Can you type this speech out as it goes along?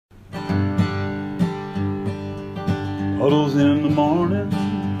Puddles in the morning,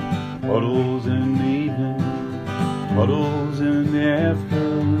 puddles in the evening, puddles in the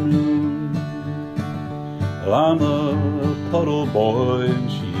afternoon. Well, I'm a puddle boy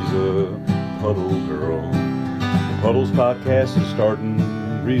and she's a puddle girl. The Puddles podcast is starting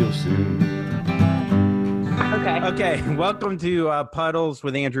real soon. Okay. Welcome to Puddles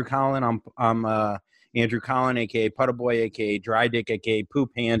with Andrew Collin. I'm Andrew Collin, aka Puddle Boy, aka Dry Dick, aka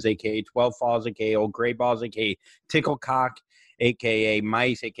Poop Hands, aka 12 Falls, aka Old Gray Balls, aka Tickle Cock, aka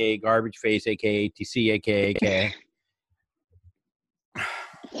Mice, aka Garbage Face, aka TC, aka.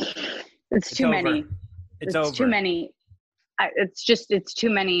 It's too many. It's over. Too many. It's too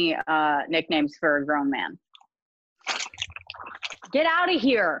many nicknames for a grown man. Get out of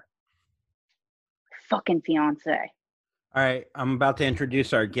here. Fucking fiance. All right. I'm about to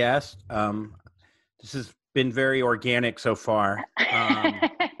introduce our guest. This has been very organic so far.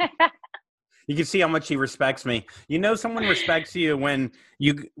 You can see how much he respects me. You know, someone respects you when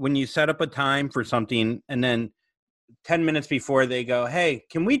you set up a time for something and then 10 minutes before they go, hey,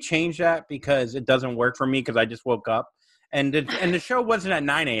 can we change that because it doesn't work for me because I just woke up. And the show wasn't at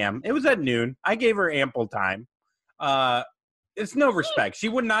 9 a.m. It was at noon. I gave her ample time. It's no respect. She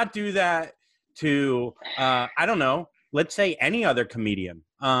would not do that to, I don't know, let's say any other comedian.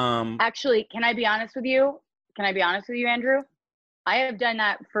 Actually, can I be honest with you? Andrew? I have done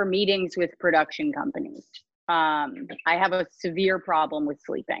that for meetings with production companies. I have a severe problem with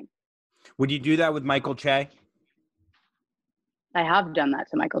sleeping. Would you do that with Michael Che? I have done that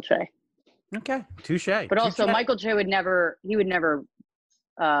to Michael Che. Okay, touche. But also, Michael Che would never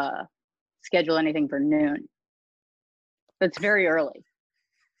schedule anything for noon. That's very early.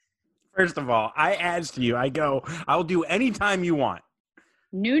 First of all, I asked you, I'll do any time you want.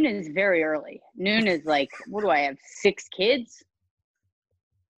 Noon is very early. Noon is like, what do I have, 6 kids?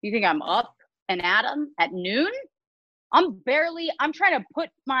 You think I'm up and at them at noon? I'm trying to put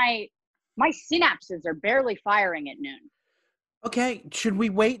my synapses are barely firing at noon. Okay, should we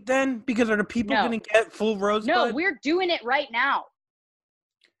wait then? Because are the people going to get full Rosebud? No, we're doing it right now.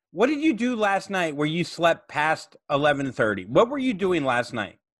 What did you do last night where you slept past 11:30? What were you doing last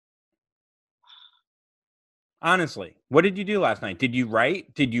night? Honestly, what did you do last night? Did you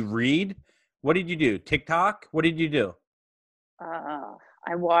write? Did you read? What did you do? TikTok? What did you do? I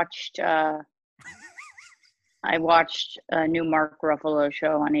watched a new Mark Ruffalo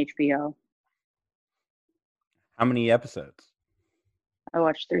show on HBO. How many episodes? I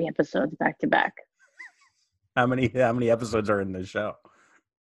watched 3 episodes back to back. How many episodes are in the show?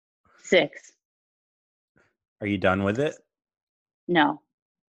 6. Are you done with it? No.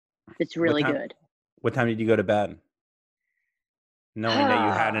 It's really good. What time did you go to bed? Knowing that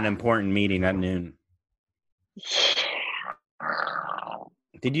you had an important meeting at noon.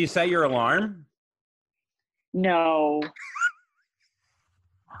 Did you set your alarm? No.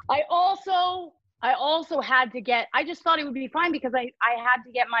 I also had to I just thought it would be fine because I had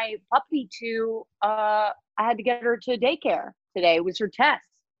to get my puppy I had to get her to daycare today. It was her test.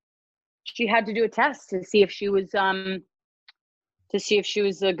 She had to do a test to see if she was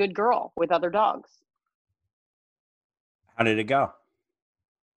a good girl with other dogs. How did it go?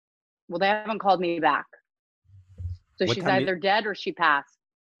 Well, they haven't called me back. So she's either dead or she passed.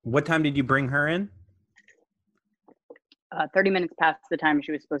 What time did you bring her in? 30 minutes past the time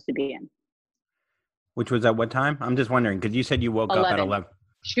she was supposed to be in. Which was at what time? I'm just wondering because you said you woke up at 11.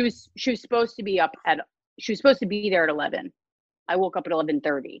 She was supposed to be there at 11. I woke up at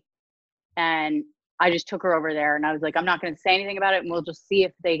 11:30, and I just took her over there, and I was like, I'm not going to say anything about it, and we'll just see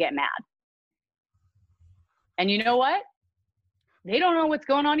if they get mad. And you know what? They don't know what's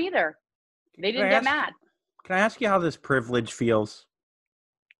going on either. They didn't get mad. Can I ask you how this privilege feels?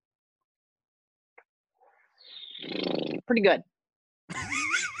 Pretty good.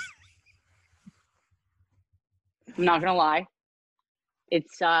 I'm not gonna lie. It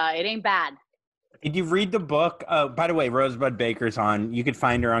ain't bad. Did you read the book? By the way, Rosebud Baker's on. You could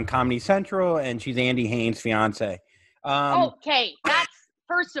find her on Comedy Central, and she's Andy Haynes' fiance. Okay,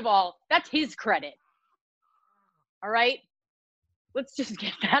 first of all, that's his credit. All right? Let's just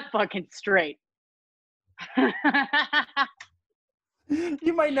get that fucking straight.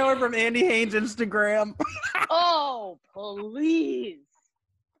 You might know her from Andy Haynes' Instagram. Oh, please.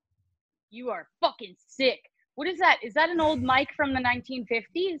 You are fucking sick. What is that? Is that an old mic from the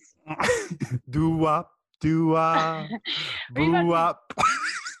 1950s? Do-wop, do-wop, boo-wop.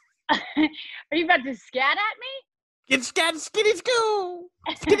 Are you about to scat at me? Get scat, skitty skoo.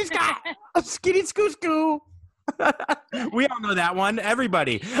 Skitty scat, skitty skoo skoo. We all know that one.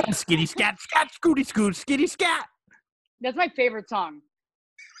 Everybody. Skitty scat, scat, scooty scoot, skitty scat. That's my favorite song.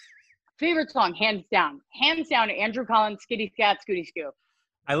 Favorite song, hands down. Hands down, Andrew Collins, Skitty Scat, Scooty Scoo.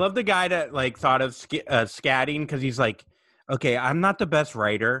 I love the guy that like thought of scatting because he's like, okay, I'm not the best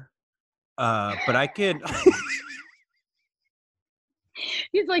writer, but I could.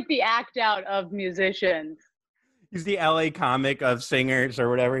 He's like the act out of musicians. He's the LA comic of singers or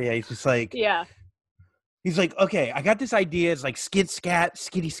whatever. Yeah, he's just like, Yeah. He's like, okay, I got this idea. It's like skit, scat,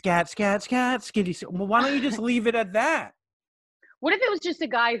 skitty, scat, scat, scat, skitty. Well, why don't you just leave it at that? What if it was just a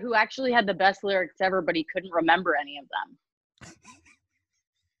guy who actually had the best lyrics ever, but he couldn't remember any of them?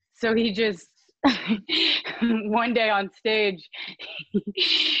 So he just, one day on stage,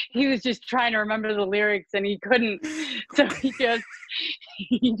 he was just trying to remember the lyrics and he couldn't. So he just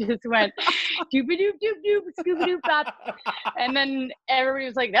went, doop-a-doop, doop-doop, scooby-doop, bop. And then everybody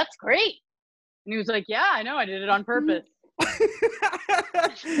was like, that's great. And he was like, yeah, I know, I did it on purpose.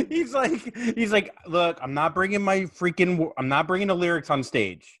 he's like, look, I'm not bringing the lyrics on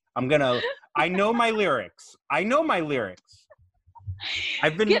stage. I know my lyrics.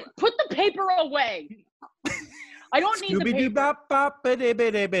 I've been put the paper away. I don't need the paper. Bop, bop,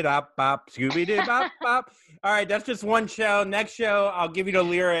 bop, bop, Scooby-Doo, bop, bop. All right, that's just one show. Next show, I'll give you the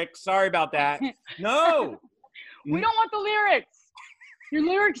lyrics. Sorry about that. No. We don't want the lyrics. Your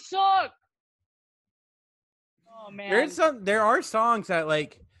lyrics suck. Oh, man. There are songs that,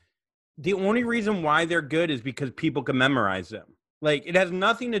 like, the only reason why they're good is because people can memorize them. Like, it has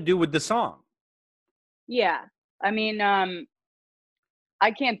nothing to do with the song. Yeah. I mean, I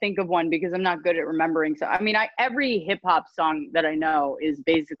can't think of one because I'm not good at remembering. So, I mean, every hip hop song that I know is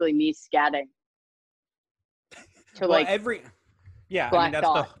basically me scatting. To well, I mean,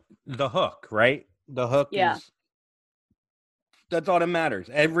 that's the hook, right? The hook is, that's all that matters.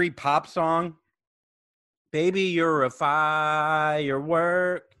 Every pop song, baby, you're a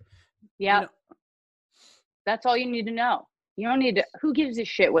firework. Yeah. You know, that's all you need to know. You don't need to, who gives a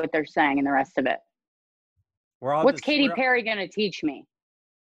shit what they're saying and the rest of it? What's Katy Perry going to teach me?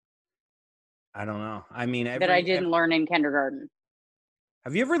 I don't know. I mean, that I didn't learn in kindergarten.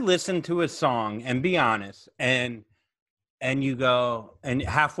 Have you ever listened to a song and be honest and you go and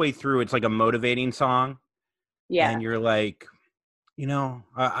halfway through it's like a motivating song? Yeah. And you're like, you know,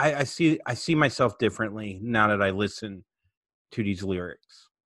 I see myself differently now that I listen to these lyrics.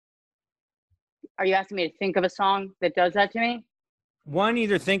 Are you asking me to think of a song that does that to me? One,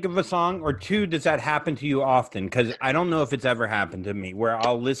 either think of a song, or two, does that happen to you often? Because I don't know if it's ever happened to me where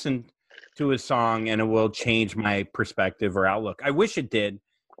I'll listen to a song and it will change my perspective or outlook. I wish it did,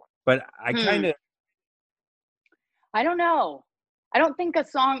 but I kind of... I don't know. I don't think a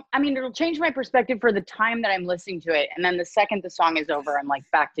song, I mean, it'll change my perspective for the time that I'm listening to it. And then the second the song is over, I'm like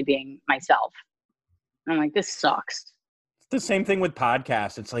back to being myself. And I'm like, this sucks. It's the same thing with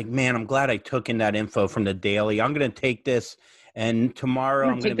podcasts. It's like, man, I'm glad I took in that info from the Daily. I'm going to take this and tomorrow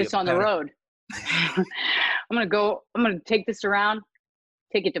I'm going to take this on the road. I'm going to take this around,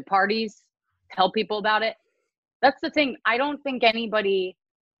 take it to parties, tell people about it. That's the thing. I don't think anybody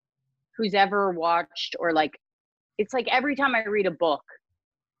who's ever watched or like, it's like every time I read a book,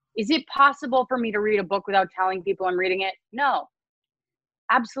 is it possible for me to read a book without telling people I'm reading it? No,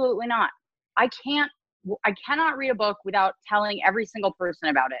 absolutely not. I cannot read a book without telling every single person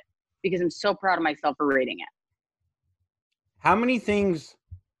about it because I'm so proud of myself for reading it. How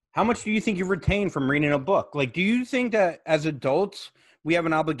much do you think you've retained from reading a book? Like, do you think that as adults, we have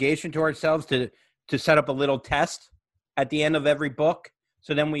an obligation to ourselves to set up a little test at the end of every book?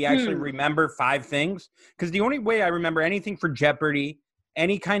 So then we actually remember 5 things? Because the only way I remember anything for Jeopardy,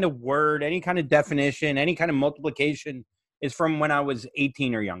 any kind of word, any kind of definition, any kind of multiplication is from when I was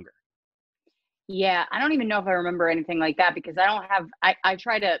 18 or younger. Yeah, I don't even know if I remember anything like that because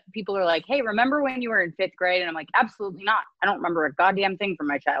people are like, hey, remember when you were in 5th grade? And I'm like, absolutely not. I don't remember a goddamn thing from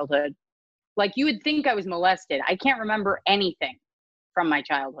my childhood. Like you would think I was molested. I can't remember anything from my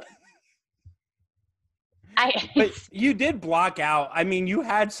childhood. But you did block out. I mean, you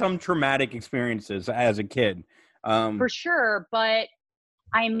had some traumatic experiences as a kid. For sure. But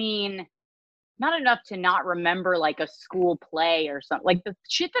I mean, not enough to not remember like a school play or something. Like the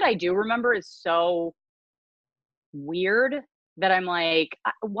shit that I do remember is so weird that I'm like,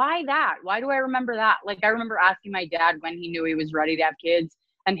 why that? Why do I remember that? Like I remember asking my dad when he knew he was ready to have kids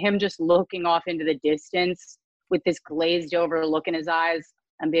and him just looking off into the distance with this glazed over look in his eyes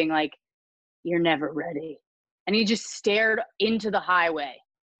and being like, you're never ready. And he just stared into the highway.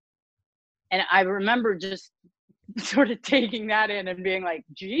 And I remember just sort of taking that in and being like,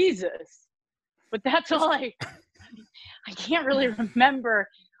 Jesus. But that's all I can't really remember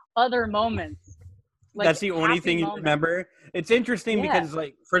other moments. Like that's the only thing you remember? It's interesting because,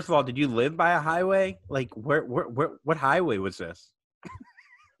 like, first of all, did you live by a highway? Like, what highway was this?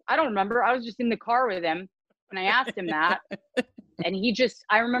 I don't remember. I was just in the car with him and I asked him that. And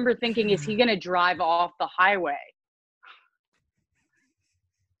I remember thinking, is he going to drive off the highway?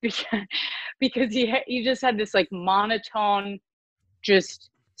 Because he just had this like monotone, just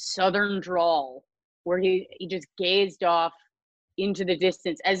Southern drawl where he just gazed off into the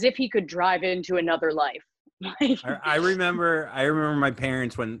distance as if he could drive into another life. I remember my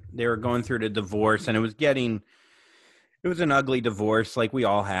parents when they were going through the divorce, and it was an ugly divorce, like we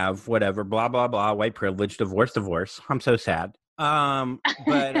all have, whatever, blah, blah, blah, white privilege, divorce. I'm so sad.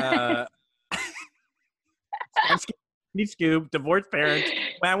 But Scoop, divorced parents,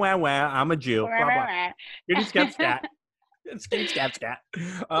 wah, wah, wah, I'm a Jew, blah, blah. Goody, scat, scat. Scat, scat,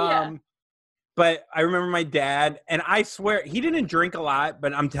 scat. But I remember my dad, and I swear, he didn't drink a lot,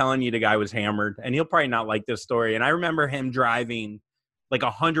 but I'm telling you, the guy was hammered, and he'll probably not like this story. And I remember him driving like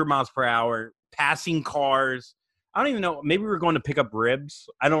 100 miles per hour, passing cars. I don't even know. Maybe we were going to pick up ribs.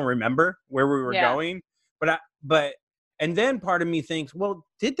 I don't remember where we were going. And then part of me thinks, well,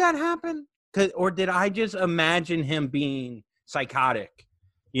 did that happen? Or did I just imagine him being psychotic?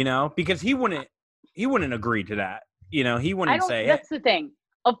 You know, because he wouldn't agree to that. You know, he wouldn't say it. That's the thing.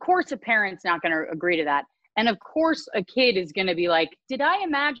 Of course, a parent's not going to agree to that. And of course, a kid is going to be like, did I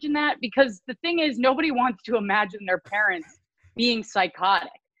imagine that? Because the thing is, nobody wants to imagine their parents being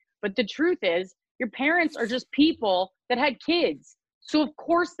psychotic. But the truth is, your parents are just people that had kids. So of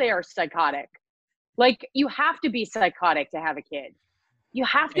course they are psychotic. Like, you have to be psychotic to have a kid. You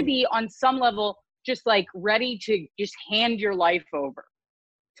have to be on some level just like ready to just hand your life over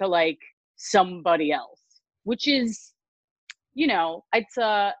to like somebody else, which is, you know, it's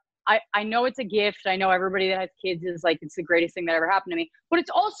I know it's a gift. I know everybody that has kids is like, it's the greatest thing that ever happened to me, but it's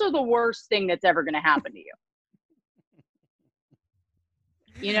also the worst thing that's ever going to happen to you.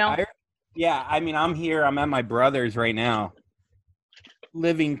 You know? I mean, I'm here. I'm at my brother's right now,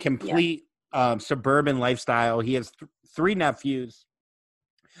 living complete suburban lifestyle. He has 3 nephews.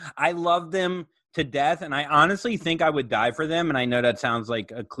 I love them to death, and I honestly think I would die for them. And I know that sounds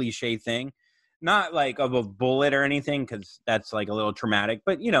like a cliche thing. Not like of a bullet or anything, because that's like a little traumatic,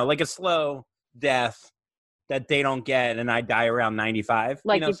 but, you know, like a slow death that they don't get, and I die around 95.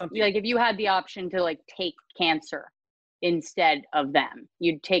 Like, you know, if you had the option to like take cancer instead of them,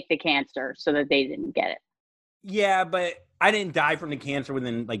 you'd take the cancer so that they didn't get it. Yeah, but I didn't die from the cancer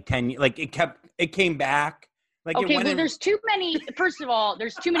within like 10 years. Like it came back. Like, okay, well, there's too many. First of all,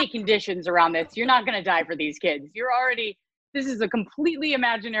 there's too many conditions around this. You're not going to die for these kids. This is a completely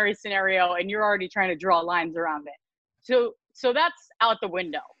imaginary scenario, and you're already trying to draw lines around it. So that's out the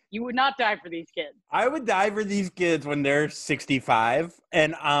window. You would not die for these kids. I would die for these kids when they're 65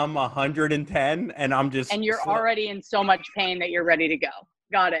 and I'm 110, and I'm just. And you're already in so much pain that you're ready to go.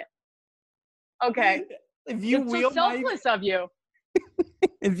 Got it. Okay. If you it's so selfless of you.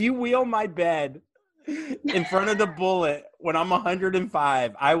 If you wheel my bed in front of the bullet when I'm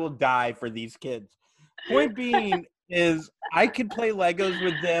 105, I will die for these kids. Point being is I could play Legos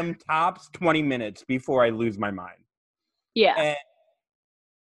with them tops 20 minutes before I lose my mind. Yeah.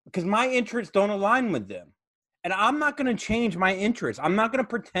 Because my interests don't align with them. And I'm not going to change my interests. I'm not going to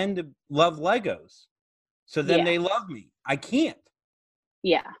pretend to love Legos. So then they love me. I can't.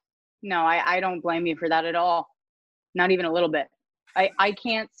 Yeah. No, I don't blame you for that at all. Not even a little bit. I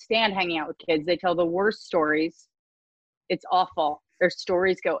can't stand hanging out with kids. They tell the worst stories. It's awful. Their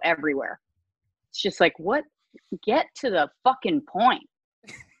stories go everywhere. It's just like, what? Get to the fucking point.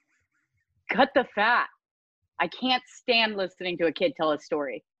 Cut the fat. I can't stand listening to a kid tell a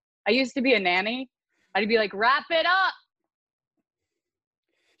story. I used to be a nanny. I'd be like, wrap it up.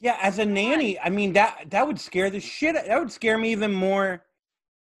 Yeah, as a nanny, I mean, that would scare the shit. That would scare me even more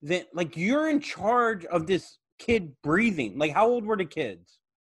than, like, you're in charge of this kid breathing. Like, how old were the kids?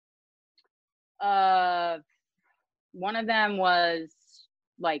 One of them was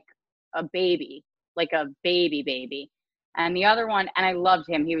like a baby, like a baby. And the other one, and I loved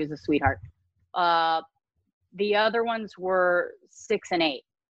him. He was a sweetheart. The other ones were 6 and 8.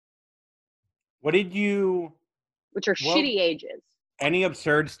 Which are shitty ages. Any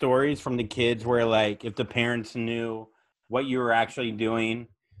absurd stories from the kids where, like, if the parents knew what you were actually doing,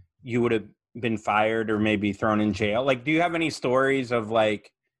 you would have been fired or maybe thrown in jail? Like, do you have any stories of,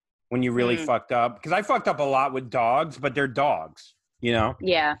 like, when you really fucked up? Because I fucked up a lot with dogs, but they're dogs, you know?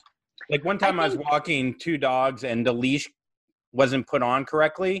 Yeah. Like, one time I was walking 2 dogs and the leash wasn't put on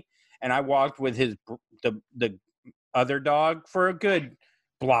correctly, and I walked with the other dog for a good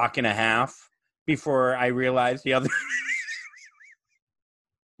block and a half before I realized the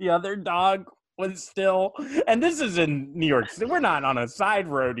other dog was still, and this is in New York City. We're not on a side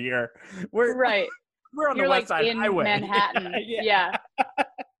road here. We're on the West Side in Highway. Manhattan. Yeah.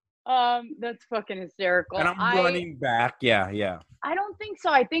 That's fucking hysterical. And I'm running back. Yeah. I don't think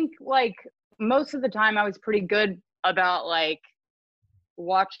so. I think like most of the time I was pretty good about like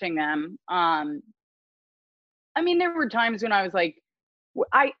watching them. I mean, there were times when I was like,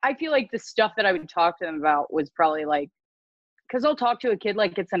 I feel like the stuff that I would talk to them about was probably like, because I'll talk to a kid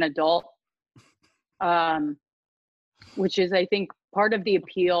like it's an adult, which is, I think, part of the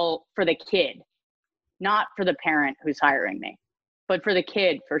appeal for the kid, not for the parent who's hiring me, but for the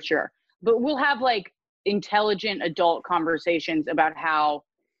kid for sure. But we'll have like intelligent adult conversations about how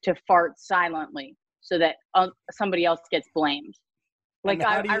to fart silently so that somebody else gets blamed. Like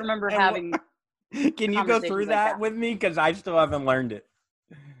I remember having. Can you go through that with me? Because I still haven't learned it.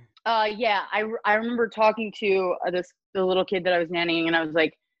 Yeah, I remember talking to the little kid that I was nannying, and I was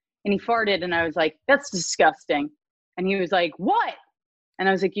like, and he farted, and I was like, that's disgusting. And he was like, what? And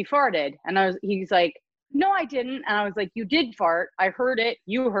I was like, you farted. And he's like, no, I didn't. And I was like, you did fart. I heard it.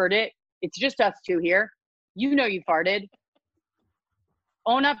 You heard it. It's just us two here. You know you farted.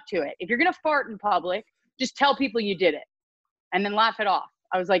 Own up to it. If you're going to fart in public, just tell people you did it and then laugh it off.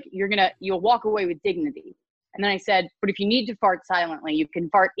 I was like, you'll walk away with dignity. And then I said, but if you need to fart silently, you can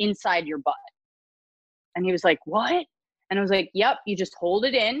fart inside your butt. And he was like, what? And I was like, yep, you just hold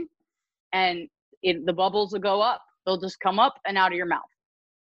it in and the bubbles will go up. They'll just come up and out of your mouth.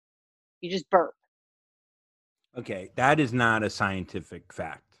 You just burp. Okay, that is not a scientific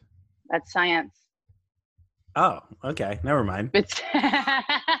fact. That's science. Oh, okay. Never mind.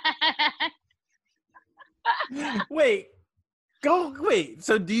 Wait.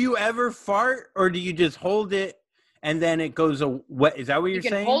 So do you ever fart or do you just hold it and then it goes what is that what you're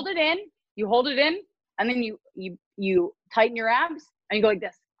saying? You can hold it in and then you tighten your abs and you go like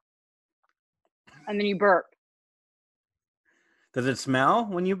this. And then you burp. Does it smell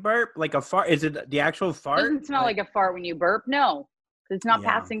when you burp? Like a fart? Is it the actual fart? It doesn't smell like a fart when you burp. No. It's not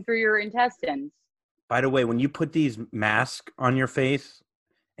passing through your intestines. By the way, when you put these masks on your face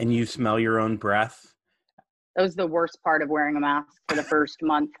and you smell your own breath. That was the worst part of wearing a mask for the first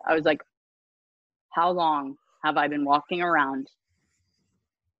month. I was like, how long have I been walking around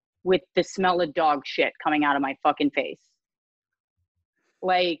with the smell of dog shit coming out of my fucking face?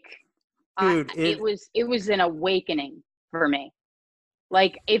 Like, dude, it was an awakening for me.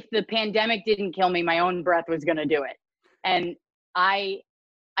 Like, if the pandemic didn't kill me, my own breath was going to do it. And I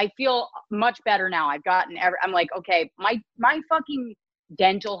feel much better now. I've gotten I'm like, okay, my fucking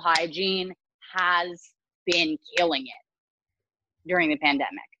dental hygiene has been killing it during the pandemic.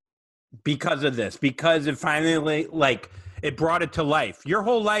 Because of this. Because it finally, like, it brought it to life. Your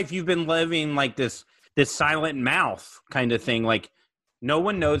whole life you've been living like this silent mouth kind of thing. Like, no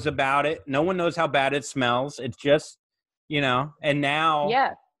one knows about it. No one knows how bad it smells. It's just, and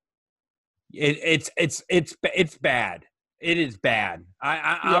now it's bad. It is bad.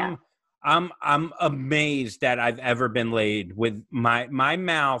 I'm amazed that I've ever been laid with my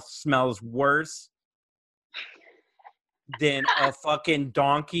mouth smells worse than a fucking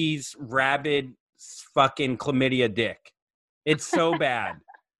donkey's rabid fucking chlamydia dick. It's so bad.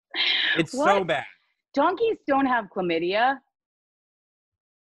 It's so bad. Donkeys don't have chlamydia.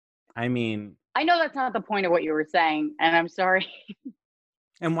 I mean, I know that's not the point of what you were saying, and I'm sorry.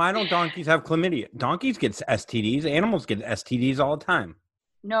 And why don't donkeys have chlamydia? Donkeys get STDs. Animals get STDs all the time.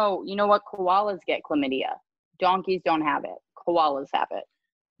 No, you know what? Koalas get chlamydia. Donkeys don't have it. Koalas have it.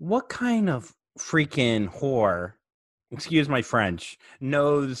 What kind of freaking whore, excuse my French,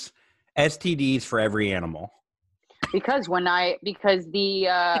 knows STDs for every animal? Because when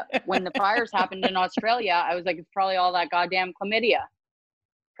the fires happened in Australia, I was like, it's probably all that goddamn chlamydia.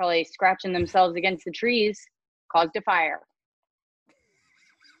 Probably scratching themselves against the trees caused a fire.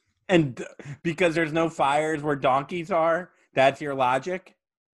 And because there's no fires where donkeys are, that's your logic?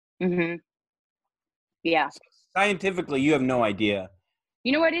 Mm-hmm. Yeah. Scientifically, you have no idea.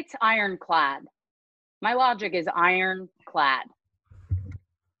 You know what? It's ironclad. My logic is ironclad.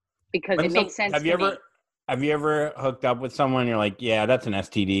 Because it makes sense to me. Have you ever hooked up with someone and you're like, yeah, that's an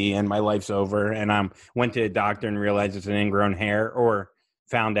STD and my life's over, and I went to a doctor and realized it's an ingrown hair, or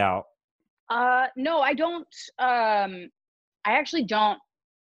found out? No, I don't. I actually don't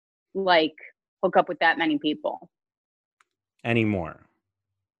like hook up with that many people anymore.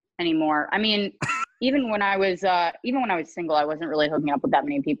 I mean, even when I was single, I wasn't really hooking up with that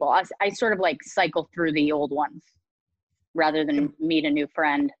many people. I sort of like cycle through the old ones rather than meet a new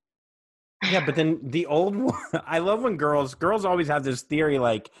friend. Yeah, but then the old one, I love when girls always have this theory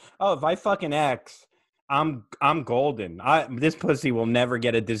like, oh, if I fuck an ex, I'm golden. This pussy will never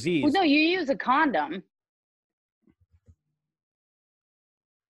get a disease. Well, no, you use a condom.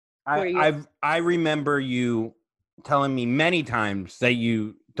 I remember you telling me many times that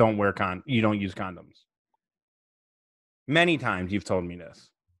you you don't use condoms. Many times you've told me this.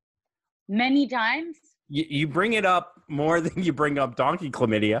 Many times? You bring it up more than you bring up donkey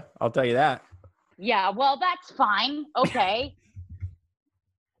chlamydia. I'll tell you that. Yeah, well, that's fine. Okay.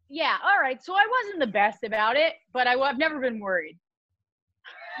 Yeah, all right. So I wasn't the best about it, but I've never been worried.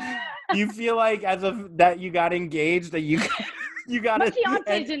 You feel like that you got engaged, that you got My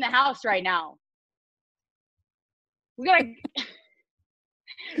fiance's in the house right now. We got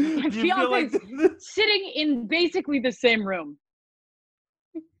my fiance's sitting in basically the same room.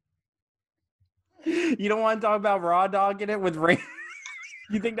 You don't want to talk about raw dogging it with rain?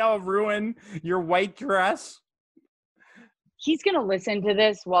 You think that would ruin your white dress? He's going to listen to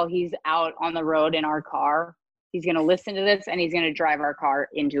this while he's out on the road in our car. He's going to listen to this and he's going to drive our car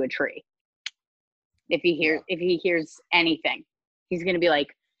into a tree. If he hears anything, he's going to be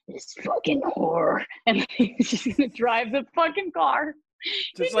like, this fucking whore. And he's just going to drive the fucking car.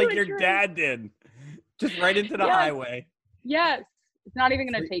 Just like your dad did. Just right into the highway. Yes. It's not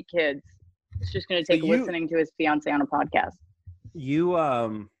even going to take kids. It's just going to take listening to his fiance on a podcast.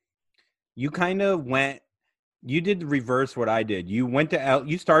 You kind of you did reverse what I did. You went to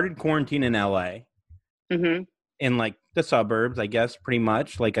you started quarantine in LA. Mm-hmm. In like the suburbs, I guess, pretty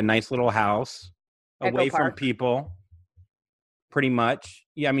much, like a nice little house away from people. Pretty much.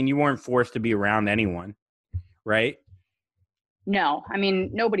 Yeah, I mean, you weren't forced to be around anyone, right? No, I mean,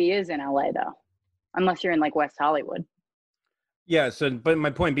 nobody is in LA though, unless you're in like West Hollywood. Yeah, but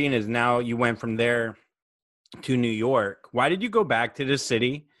my point being is now you went from there to New York. Why did you go back to this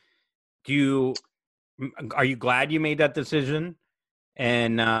city? Are you glad you made that decision?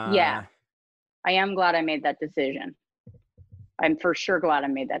 And yeah, I am glad I made that decision. I'm for sure glad I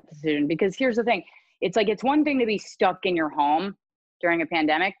made that decision because here's the thing. It's like, it's one thing to be stuck in your home during a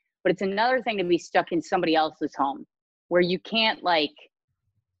pandemic, but it's another thing to be stuck in somebody else's home where you can't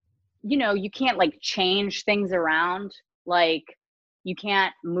you can't like change things around. Like you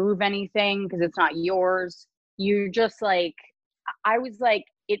can't move anything because it's not yours. You're just like, I was like,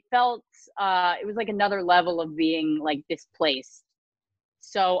 it felt, it was like another level of being like displaced.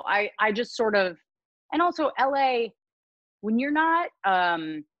 So I just sort of, and also LA, when you're not,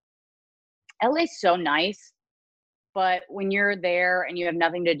 LA's so nice, but when you're there and you have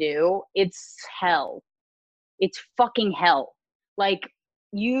nothing to do, it's hell. It's fucking hell. Like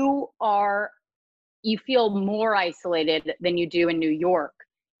you feel more isolated than you do in New York.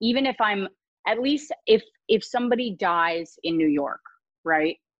 Even if at least if somebody dies in New York,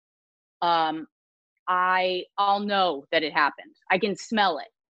 right? I'll know that it happened. I can smell it.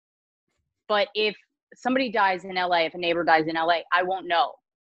 But if somebody dies in LA, if a neighbor dies in LA, I won't know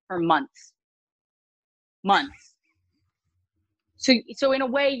for months. So in a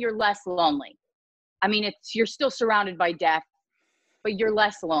way, you're less lonely. I mean, you're still surrounded by death, but you're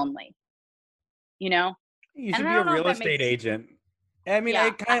less lonely. You know? You should be a real estate agent. I mean,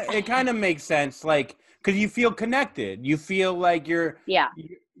 yeah. It kind of makes sense, like, because you feel connected. You feel like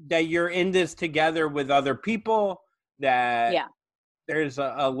that you're in this together with other people. That there's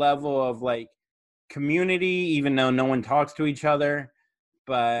a level of like community, even though no one talks to each other.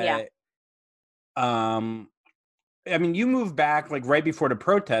 But I mean, you moved back like right before the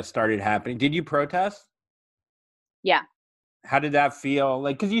protests started happening. Did you protest? Yeah. How did that feel?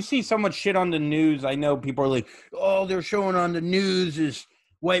 Like, because you see so much shit on the news. I know people are like, oh, they're showing on the news is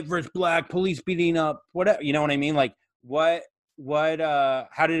white versus black, police beating up, whatever. You know what I mean? Like, how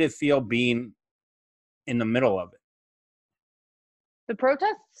did it feel being in the middle of it? The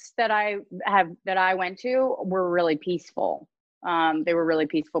protests that I went to were really peaceful. They were really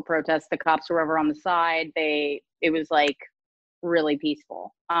peaceful protests. The cops were over on the side. It was like really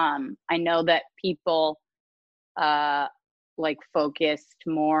peaceful. I know that people like focused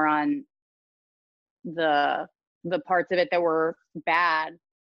more on the parts of it that were bad,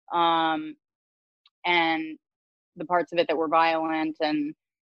 and the parts of it that were violent, and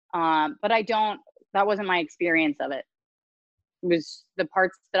but that wasn't my experience of it. It was the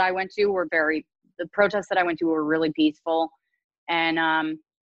parts that I went to the protests that I went to were really peaceful. And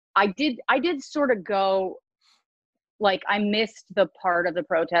I did sort of go, like, I missed the part of the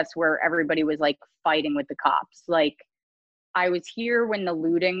protest where everybody was like fighting with the cops. Like, I was here when the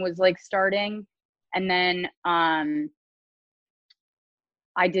looting was like starting, and then I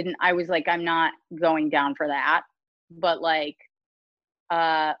was like, I'm not going down for that. But like,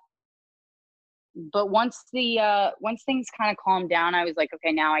 but once things kind of calmed down, I was like,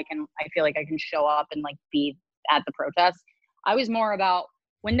 okay, now I feel like I can show up and like be at the protest. I was more about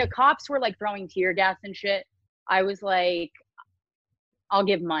when the cops were like throwing tear gas and shit, I was like, I'll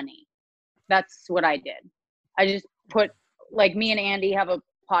give money. That's what I did. I just put, like, me and Andy have a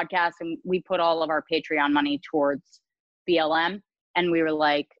podcast and we put all of our Patreon money towards BLM, and we were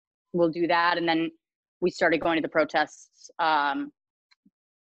like, we'll do that. And then we started going to the protests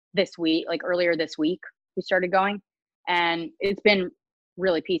this week, like earlier this week, we started going, and it's been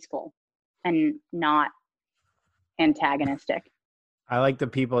really peaceful and not antagonistic. I like the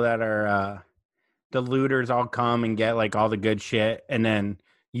people that are the looters all come and get like all the good shit, and then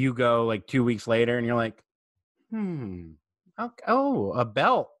you go like 2 weeks later and you're like, oh, a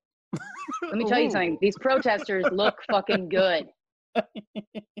belt. Let me tell you something. These protesters look fucking good.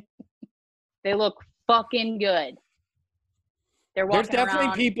 They look fucking good. They're walking There's definitely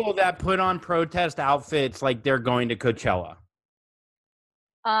around. people that put on protest outfits like they're going to Coachella.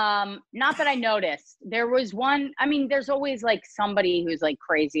 Not that I noticed. There was one, I mean, there's always like somebody who's like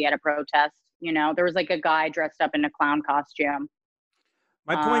crazy at a protest, you know. There was like a guy dressed up in a clown costume.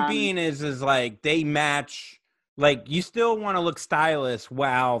 My point being is like they match, like you still want to look stylish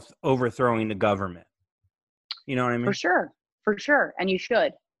while overthrowing the government. You know what I mean? For sure. And you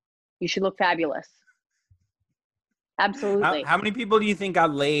should look fabulous. Absolutely. How many people do you think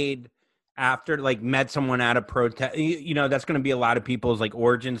got laid after, like, met someone at a protest? You know, that's going to be a lot of people's like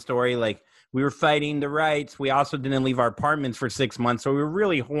origin story. Like, we were fighting the rights. We also didn't leave our apartments for 6 months, so we were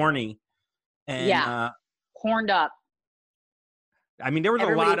really horny. And horned up. I mean, there was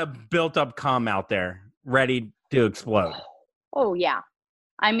a lot of built up cum out there ready to explode. Oh yeah.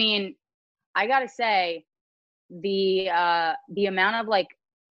 I mean, I gotta say, the amount of like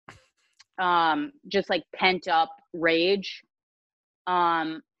just like pent up rage,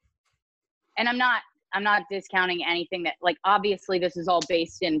 and I'm not discounting anything that, like, obviously this is all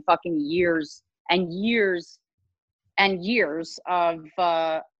based in fucking years and years and years of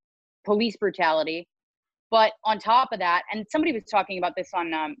police brutality. But on top of that, and somebody was talking about this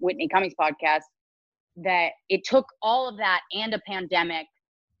on Whitney Cummings' podcast, that it took all of that and a pandemic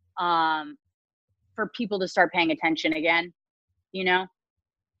for people to start paying attention again, you know?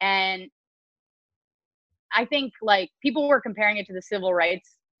 And I think like people were comparing it to the civil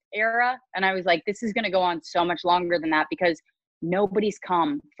rights era. And I was like, this is going to go on so much longer than that, because nobody's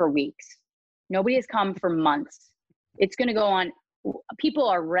come for weeks. Nobody has come for months. It's going to go on. People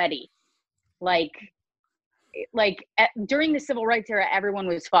are ready. Like during the civil rights era, everyone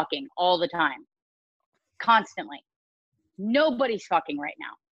was fucking all the time, constantly. Nobody's fucking right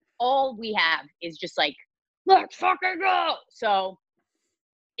now. All we have is just like, let's fucking go. So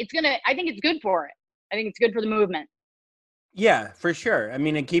I think it's good for it. I think it's good for the movement. Yeah, for sure. I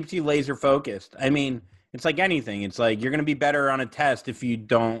mean, it keeps you laser focused. I mean, it's like anything. It's like you're going to be better on a test if you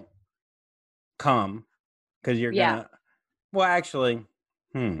don't come, because you're going to, well, actually,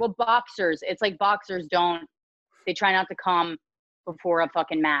 Well, boxers, it's like boxers they try not to come before a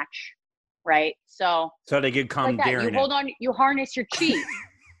fucking match, right? So they could come like during you hold on, you harness your chi.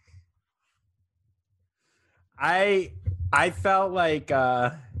 I felt like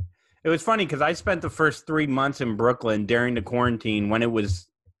it was funny because I spent the first 3 months in Brooklyn during the quarantine when it was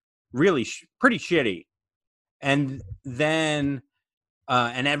really pretty shitty. And then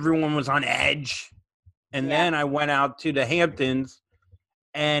and everyone was on edge. And then I went out to the Hamptons,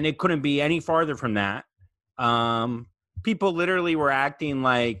 and it couldn't be any farther from that. People literally were acting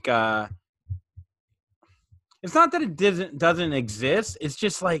like it's not that it doesn't exist. It's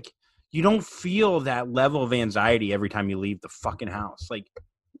just like you don't feel that level of anxiety every time you leave the fucking house. Like,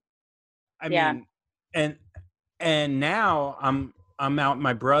 I mean, and now I'm out with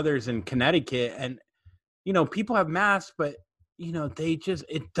my brothers in Connecticut, and you know, people have masks, but you know,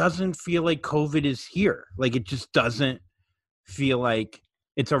 it doesn't feel like COVID is here. Like, it just doesn't feel like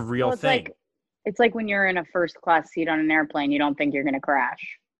it's a real thing. It's like when you're in a first class seat on an airplane, you don't think you're going to crash.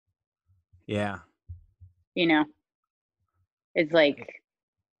 Yeah. You know, it's like,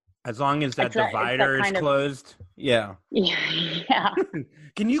 as long as that divider is closed. Yeah. Yeah.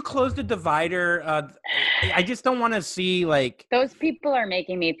 Can you close the divider? I just don't want to see like. Those people are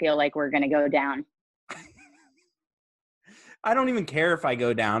making me feel like we're going to go down. I don't even care if I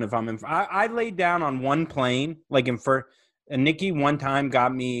go down if I'm in. I laid down on one plane, like and Nikki one time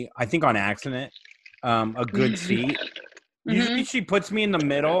got me, I think on accident, a good seat. Usually she puts me in the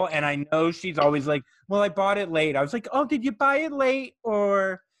middle, and I know she's always like, well, I bought it late. I was like, oh, did you buy it late,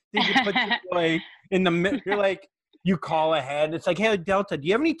 or did you put it like in the middle? You're like, you call ahead. It's like, hey, Delta, do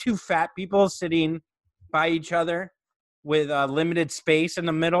you have any two fat people sitting by each other with limited space in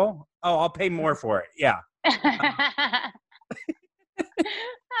the middle? Oh, I'll pay more for it. Yeah.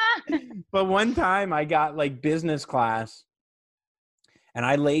 But one time I got like business class, and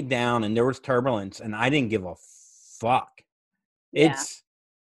I laid down, and there was turbulence, and I didn't give a fuck. Yeah.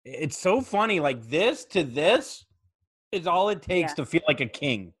 It's so funny, like this to this, is all it takes Yeah. to feel like a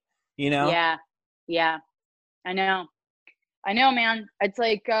king, you know? Yeah. Yeah. I know, man. It's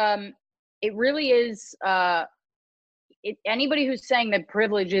like, it really is, anybody who's saying that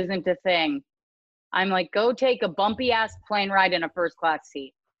privilege isn't a thing, I'm like, go take a bumpy ass plane ride in a first class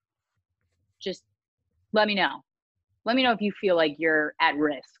seat. Just let me know. Let me know if you feel like you're at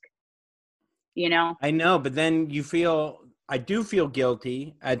risk, you know? I know, but then I do feel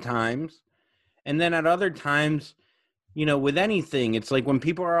guilty at times. And then at other times, you know, with anything, it's like when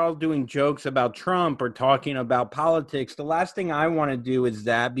people are all doing jokes about Trump or talking about politics, the last thing I want to do is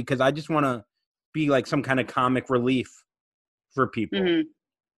that, because I just want to be like some kind of comic relief for people Mm-hmm.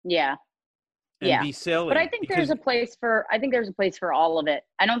 Yeah. and Yeah. be silly. But I think there's a place for all of it.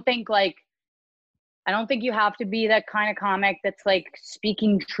 I don't think you have to be that kind of comic that's like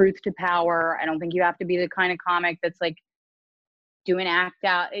speaking truth to power. I don't think you have to be the kind of comic that's like doing act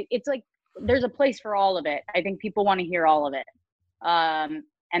out. It's like there's a place for all of it. I think people want to hear all of it. And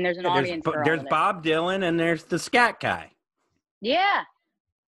there's an audience for all of it. There's Bob Dylan and there's the scat guy. Yeah.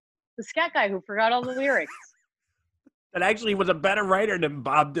 The scat guy who forgot all the lyrics. That actually was a better writer than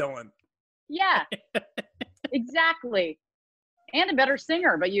Bob Dylan. Yeah. Exactly. And a better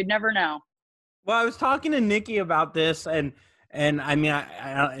singer, but you'd never know. Well, I was talking to Nikki about this, and I mean,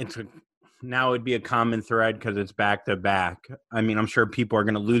 now it would be a common thread because it's back to back. I mean, I'm sure people are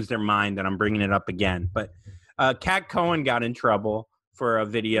going to lose their mind that I'm bringing it up again. But Kat Cohen got in trouble for a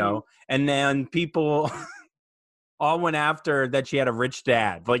video, and then people all went after that she had a rich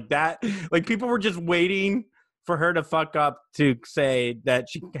dad. Like that, like people were just waiting for her to fuck up to say that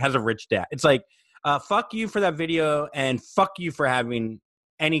she has a rich dad. It's like, fuck you for that video, and fuck you for having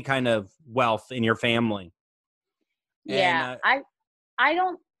any kind of wealth in your family. Yeah. And, I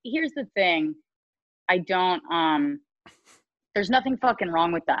don't, here's the thing. I don't, there's nothing fucking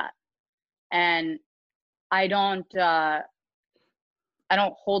wrong with that. And I don't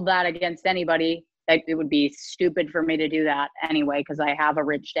hold that against anybody. It would be stupid for me to do that anyway, because I have a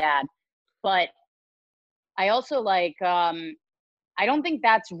rich dad. But I also like, I don't think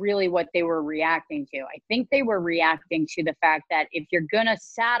that's really what they were reacting to. I think they were reacting to the fact that if you're going to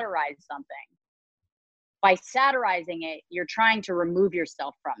satirize something, by satirizing it, you're trying to remove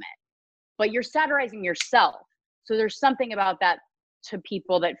yourself from it. But you're satirizing yourself. So there's something about that to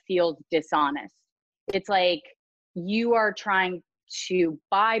people that feels dishonest. It's like you are trying to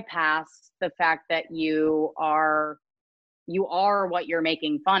bypass the fact that you are what you're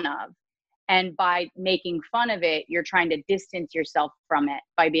making fun of. And by making fun of it, you're trying to distance yourself from it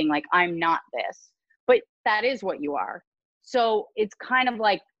by being like, I'm not this. But that is what you are. So it's kind of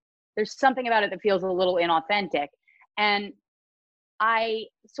like there's something about it that feels a little inauthentic. And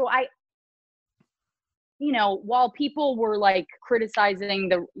you know, while people were like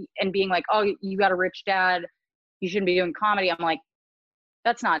criticizing and being like, oh, you got a rich dad, you shouldn't be doing comedy. I'm like,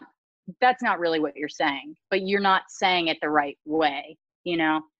 that's not really what you're saying, but you're not saying it the right way, you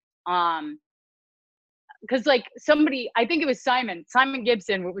know? Cause like I think it was Simon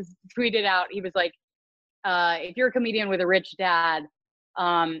Gibson was tweeted out. He was like, if you're a comedian with a rich dad,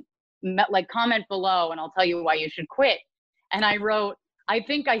 like comment below and I'll tell you why you should quit. And I wrote, I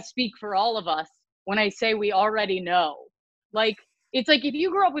think I speak for all of us when I say we already know. Like, it's like if you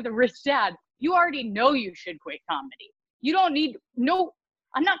grew up with a rich dad, you already know you should quit comedy. You don't need,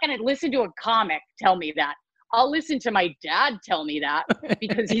 I'm not going to listen to a comic tell me that. I'll listen to my dad tell me that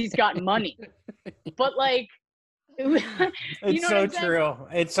because he's got money. But like, it's so true.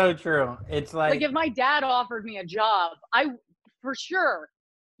 It's so true. It's like if my dad offered me a job, for sure,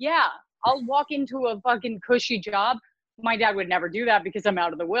 yeah, I'll walk into a fucking cushy job. My dad would never do that because I'm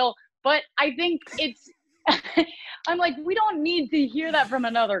out of the will. But I think it's, I'm like, we don't need to hear that from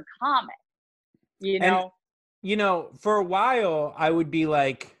another comic, you know? And, you know, for a while, I would be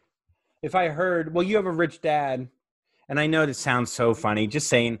like, if I heard, well, you have a rich dad, and I know this sounds so funny, just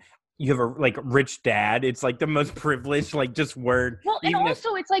saying you have a like rich dad, it's like the most privileged, like just word. Well, and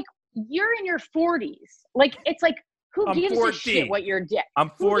also it's like, you're in your 40s. Like, it's like, who gives a shit what your dad?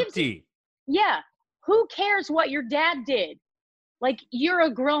 I'm 40. Yeah. Who cares what your dad did? Like, you're a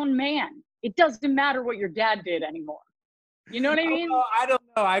grown man. It doesn't matter what your dad did anymore. You know what I mean? I don't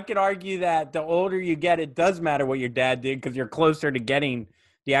know. I could argue that the older you get, it does matter what your dad did because you're closer to getting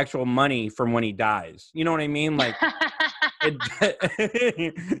the actual money from when he dies. You know what I mean? Like,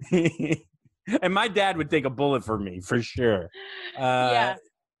 and my dad would take a bullet for me for sure. Yeah.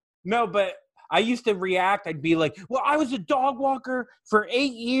 No, but I used to react. I'd be like, well, I was a dog walker for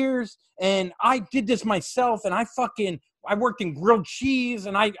 8 years and I did this myself and I worked in grilled cheese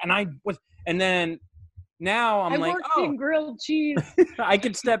and then now I'm like, I worked in grilled cheese. I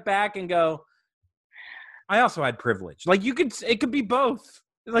could step back and go, I also had privilege. Like it could be both.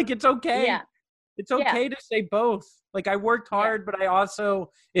 Like it's okay. Yeah. It's okay to say both. Like I worked hard, but I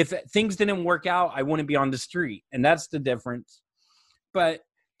also, if things didn't work out, I wouldn't be on the street. And that's the difference. But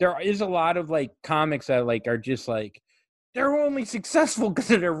there is a lot of like comics that like are just like, they're only successful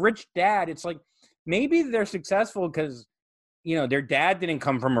because of their rich dad. It's like, maybe they're successful because, you know, their dad didn't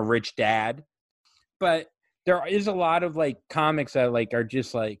come from a rich dad. But there is a lot of like comics that like are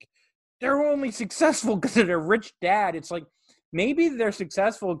just like, they're only successful because of their rich dad. It's like, maybe they're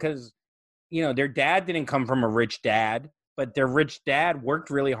successful because, you know, their dad didn't come from a rich dad, but their rich dad worked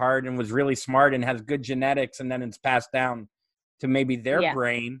really hard and was really smart and has good genetics, and then it's passed down to maybe their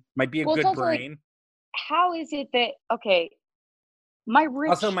brain. Might be a good brain. Like, how is it that, okay, my rich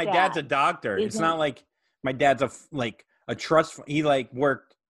Also, my dad's a doctor. It's not like my dad's a trust. He like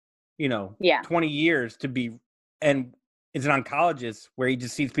worked, you know, 20 years to be, and is an oncologist where he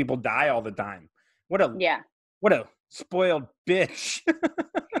just sees people die all the time. What a spoiled bitch.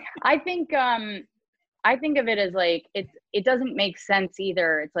 I think of it as like it doesn't make sense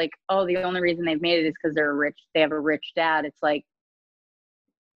either. It's like, oh, the only reason they've made it is because they have a rich dad. It's like,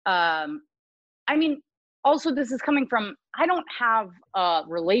 I mean, also this is coming from, I don't have a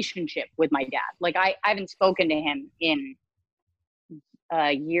relationship with my dad. Like I haven't spoken to him in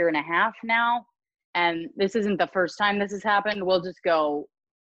a year and a half now, and this isn't the first time this has happened. We'll just go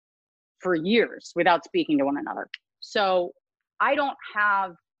for years without speaking to one another. So I don't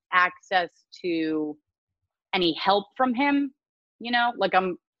have access to any help from him, you know, like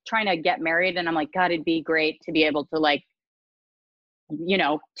I'm trying to get married and I'm like, God, it'd be great to be able to like, you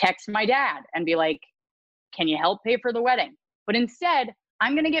know, text my dad and be like, can you help pay for the wedding? But instead,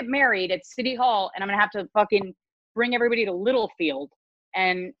 I'm going to get married at City Hall and I'm going to have to fucking bring everybody to Littlefield,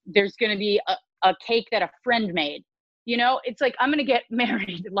 and there's going to be a cake that a friend made. You know, it's like, I'm going to get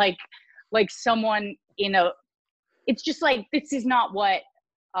married like someone it's just like, this is not what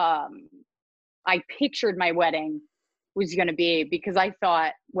I pictured my wedding was going to be, because I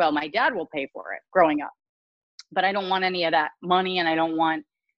thought, well, my dad will pay for it growing up, but I don't want any of that money. And I don't want,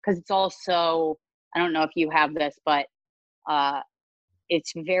 because it's also, I don't know if you have this, but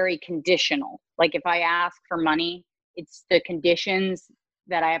it's very conditional. Like if I ask for money, it's the conditions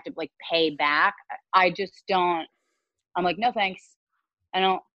that I have to like pay back. I just don't, I'm like, no, thanks. I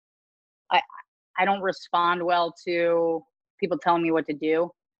don't respond well to people telling me what to do.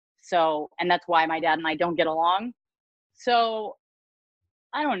 So, and that's why my dad and I don't get along. So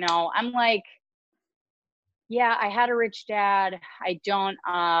I don't know. I'm like, yeah, I had a rich dad. I don't,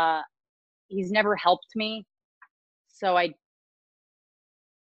 he's never helped me. So I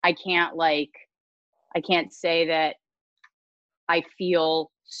can't say that I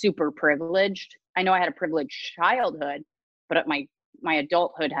feel super privileged. I know I had a privileged childhood, but my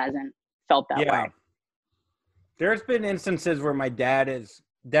adulthood hasn't felt that way. There's been instances where my dad has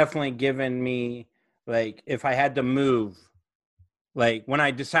definitely given me, like, if I had to move, like when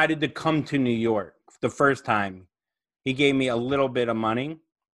I decided to come to New York the first time, he gave me a little bit of money.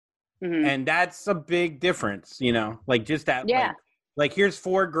 Mm-hmm. And that's a big difference, you know, like just that, like here's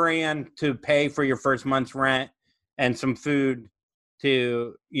 $4,000 to pay for your first month's rent and some food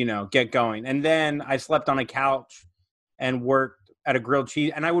to, you know, get going. And then I slept on a couch and worked at a grilled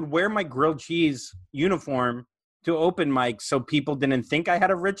cheese, and I would wear my grilled cheese uniform to open mics so people didn't think I had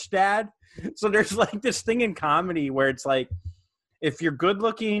a rich dad. So there's like this thing in comedy where it's like, if you're good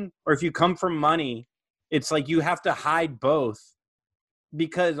looking or if you come from money, it's like you have to hide both,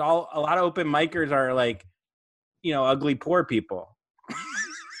 because a lot of open micers are like, you know, ugly poor people.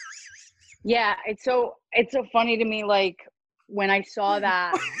 Yeah, it's so funny to me, like when I saw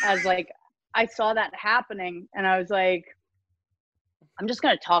that, as like I saw that happening and I was like, I'm just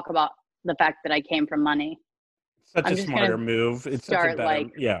going to talk about the fact that I came from money. Such a smarter move. It's start such a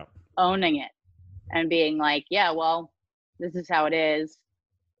better, owning it and being like, yeah, well, this is how it is.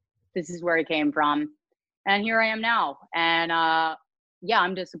 This is where it came from. And here I am now. And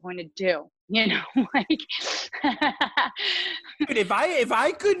I'm disappointed too. You know, like Dude, if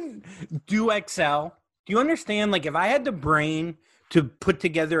I couldn't do Excel, do you understand? Like if I had the brain to put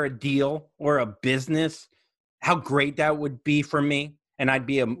together a deal or a business, how great that would be for me. And I'd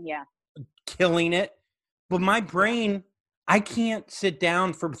be killing it. But my brain, I can't sit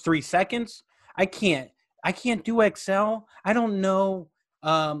down for 3 seconds. I can't do Excel. I don't know,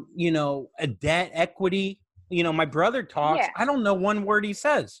 you know, a debt equity. You know, my brother talks. I don't know one word he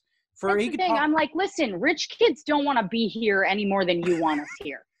says. That's the thing. I'm like, listen, rich kids don't want to be here any more than you want us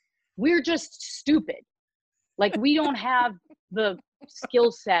here. We're just stupid. Like we don't have the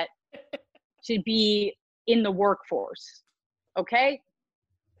skill set to be in the workforce. Okay?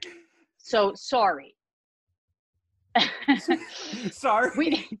 So sorry. Sorry.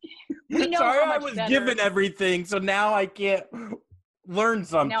 We know Sorry, how much I was better. given everything, so now I can't learn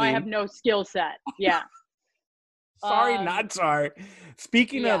something. Now I have no skill set. Yeah. Sorry, not sorry.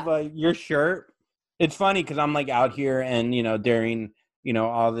 Speaking of your shirt, it's funny because I'm like out here and, during,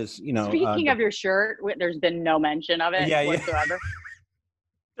 all this, Speaking of your shirt, there's been no mention of it whatsoever.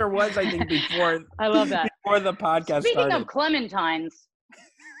 There was, I think, before. I love that. Before the podcast Speaking started. of clementines.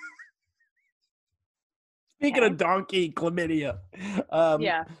 Speaking of donkey chlamydia.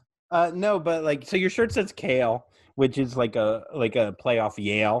 No, but like, so your shirt says Kale, which is like a playoff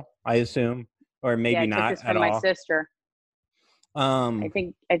Yale, I assume, or maybe not I took this from at my all. sister. I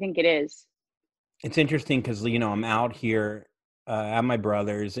think it is. It's interesting because I'm out here at my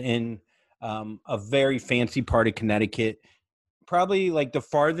brother's in a very fancy part of Connecticut, probably like the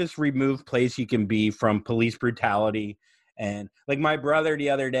farthest removed place you can be from police brutality. And like my brother the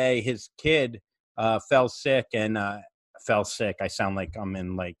other day, his kid fell sick. I sound like I'm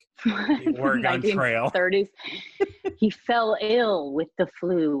in like the Oregon Trail. 1930s. He fell ill with the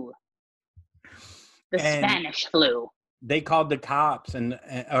flu, the Spanish flu. They called the cops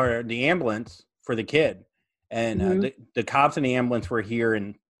or the ambulance for the kid, and the cops and the ambulance were here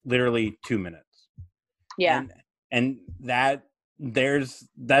in literally 2 minutes. Yeah, and that's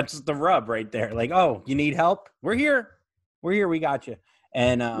the rub right there. Like, oh, you need help? We're here. We got you.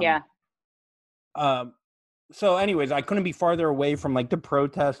 And so anyways, I couldn't be farther away from like the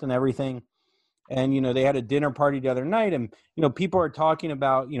protest and everything. And, they had a dinner party the other night and, people are talking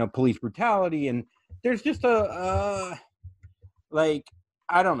about, police brutality. And there's just like,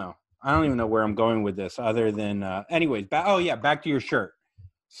 I don't know. I don't even know where I'm going with this other than, anyways. Back to your shirt.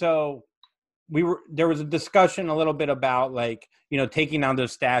 So there was a discussion a little bit about like, taking down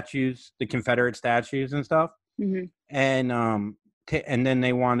those statues, the Confederate statues and stuff. Mm-hmm. And then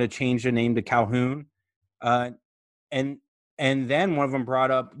they wanted to change the name to Calhoun. And then one of them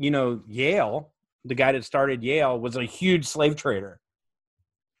brought up, Yale, the guy that started Yale was a huge slave trader.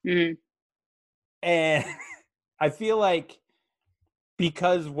 Mm-hmm. And I feel like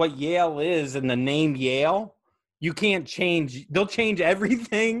because what Yale is and the name Yale, you can't change. They'll change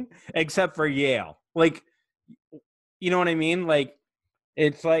everything except for Yale. Like, you know what I mean? Like,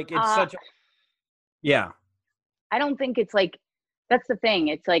 it's such a, yeah. I don't think it's like, that's the thing.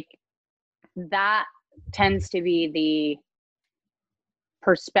 It's like, that tends to be the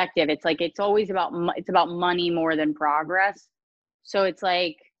perspective. It's like, it's always about money more than progress. So it's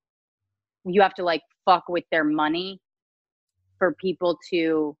like, you have to like fuck with their money for people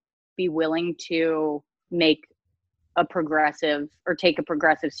to be willing to make a progressive or take a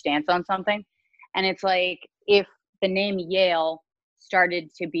progressive stance on something. And it's like, if the name Yale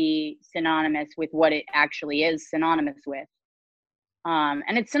started to be synonymous with what it actually is synonymous with,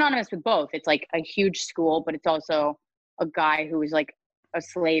 and it's synonymous with both. It's like a huge school, but it's also a guy who was like a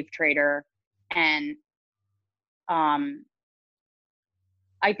slave trader. And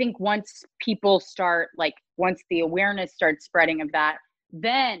I think once people start, like, once the awareness starts spreading of that,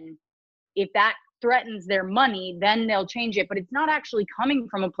 then if that threatens their money, then they'll change it. But it's not actually coming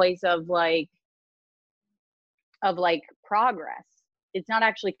from a place of progress. It's not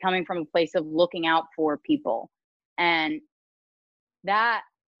actually coming from a place of looking out for people. And that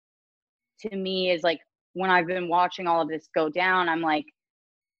to me is like, when I've been watching all of this go down, I'm like,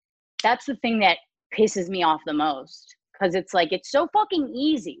 that's the thing that pisses me off the most. Because it's like, it's so fucking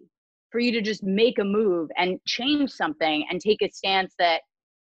easy for you to just make a move and change something and take a stance that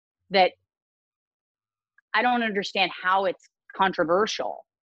I don't understand how it's controversial,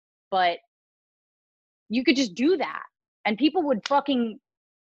 but you could just do that and people would fucking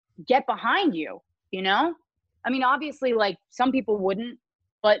get behind you, I mean, obviously, like, some people wouldn't,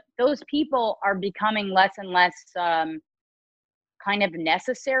 but those people are becoming less and less kind of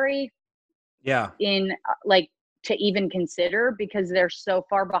necessary. Yeah. In like, to even consider, because they're so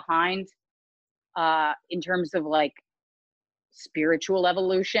far behind in terms of like spiritual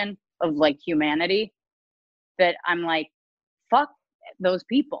evolution of like humanity, that I'm like, fuck those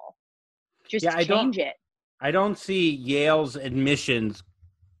people. Just change it. I don't see Yale's admissions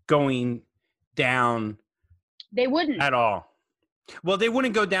going down. They wouldn't at all. Well, they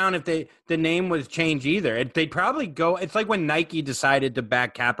wouldn't go down if the name was changed either. They'd probably go. It's like when Nike decided to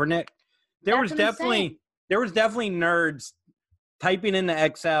back Kaepernick. There was definitely nerds typing in the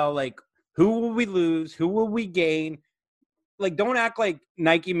Excel like, who will we lose? Who will we gain? Like, don't act like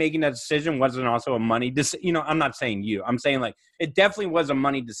Nike making that decision wasn't also a money decision. I'm not saying you. I'm saying like it definitely was a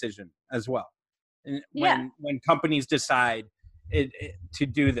money decision as well. And when companies decide to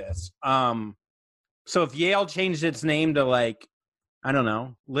do this. So if Yale changed its name to like, I don't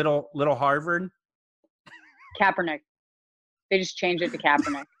know, little Harvard. Kaepernick. They just changed it to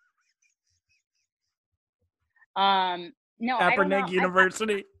Kaepernick. No, I don't know. Kaepernick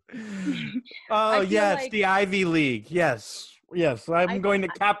University. I Oh, feel yes, like the Ivy League. Yes. I'm going to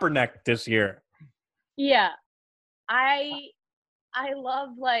Kaepernick this year. yeah, I love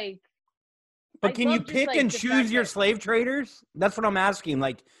like. But I can you love just, pick like, and the choose fact your that slave traders? That's what I'm asking.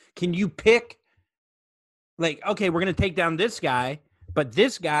 Like, can you pick? Like, okay, we're going to take down this guy, but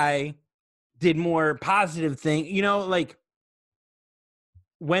this guy did more positive thing. You know, like,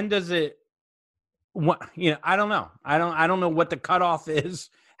 when does it? What, you know, I don't know. I don't know what the cutoff is.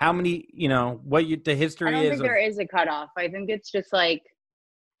 How many? You know, the I history don't is think of. there is a cutoff. I think it's just like,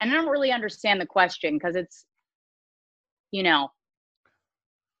 and I don't really understand the question because it's, you know,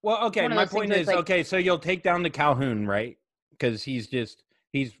 Well, it's okay. one of My those things point where it's is, like, okay, so you'll take down the Calhoun, right? Because he's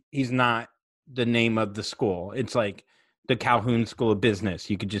not the name of the school. It's like the Calhoun School of Business.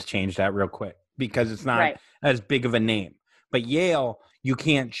 You could just change that real quick because it's not right. as big of a name. But Yale, you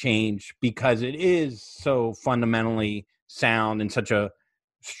can't change because it is so fundamentally sound and such a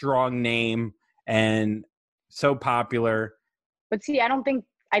strong name and so popular. But see, I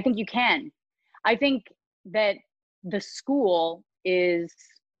think you can. I think that the school is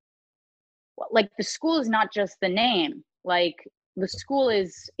like, the school is not just the name. Like, the school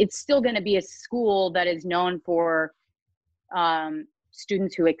it's still going to be a school that is known for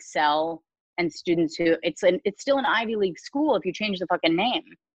students who excel and students who it's still an Ivy League school if you change the fucking name.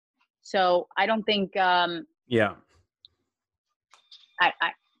 So I don't think Yeah.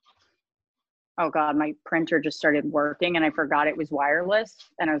 I oh god, my printer just started working and I forgot it was wireless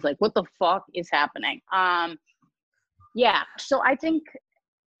and I was like, what the fuck is happening? Yeah, so I think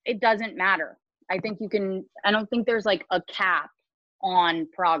it doesn't matter. I think I don't think there's like a cap on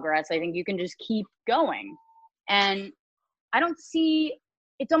progress. I think you can just keep going. And I don't see,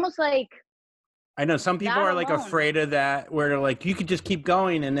 it's almost like I know some people that are like alone. afraid of that, where they're like, you could just keep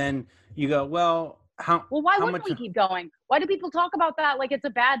going, and then you go, well, Well, why how wouldn't much? we keep going? Why do people talk about that like it's a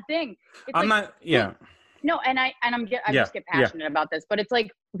bad thing? It's I'm like, not. Yeah, no, and I yeah, just get yeah. passionate about this, but it's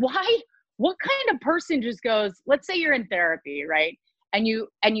like, why? What kind of person just goes? Let's say you're in therapy, right? And you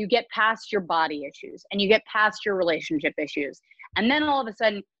get past your body issues, and you get past your relationship issues, and then all of a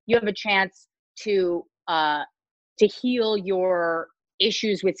sudden you have a chance to heal your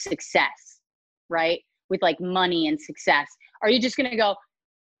issues with success, right? With like money and success. Are you just gonna go,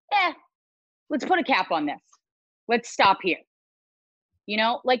 let's put a cap on this. Let's stop here. You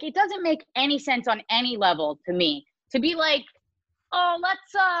know, like, it doesn't make any sense on any level to me to be like, oh, let's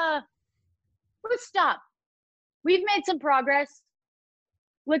stop. We've made some progress.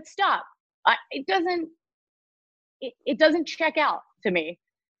 Let's stop. It doesn't check out to me.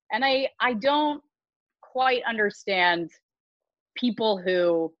 And I don't quite understand people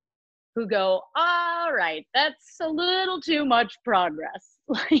who go, all right, that's a little too much progress.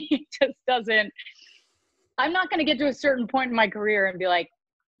 Like, it just doesn't. I'm not going to get to a certain point in my career and be like,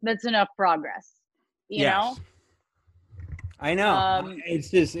 that's enough progress, you know? Yes, I know. Um, and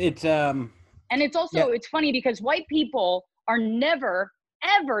it's Yeah, also, it's funny because white people are never,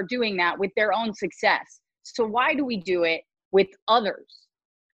 ever doing that with their own success. So why do we do it with others?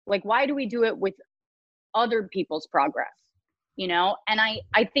 Like, why do we do it with other people's progress? You know? And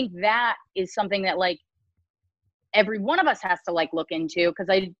I think that is something that, like, every one of us has to, like, look into, because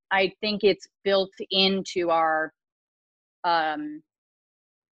I think it's built into our, I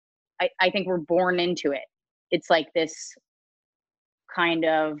think we're born into it. It's like this kind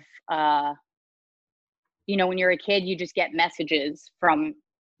of, you know, when you're a kid, you just get messages from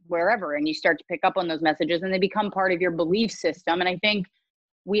wherever and you start to pick up on those messages and they become part of your belief system. And I think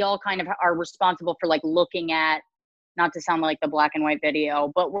we all kind of are responsible for, like, looking at, not to sound like the black and white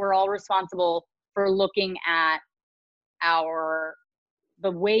video, but we're all responsible for looking at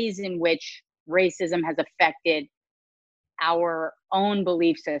the ways in which racism has affected our own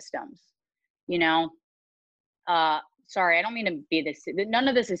belief systems, you know? Sorry, I don't mean to be this, none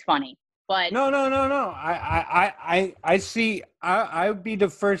of this is funny, but no. I see. I would be the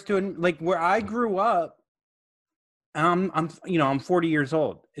first to, like, where I grew up. I'm 40 years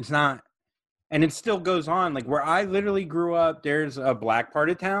old. It's not, and it still goes on. Like, where I literally grew up, there's a black part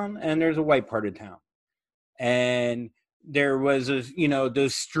of town and there's a white part of town, and there was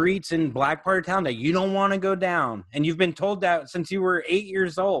those streets in black part of town that you don't want to go down, and you've been told that since you were 8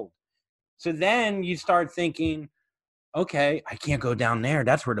 years old. So then you start thinking, okay, I can't go down there.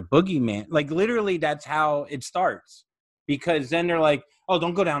 That's where the boogeyman, like, literally, that's how it starts. Because then they're like, oh,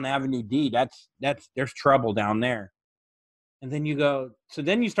 don't go down Avenue D. That's there's trouble down there. And then you go, so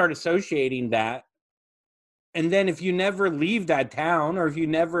then you start associating that. And then if you never leave that town, or if you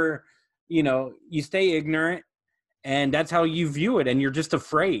never, you stay ignorant, and that's how you view it, and you're just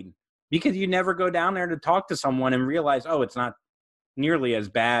afraid because you never go down there to talk to someone and realize, oh, it's not nearly as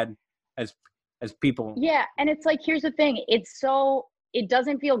bad as people. Yeah, and it's like, here's the thing. It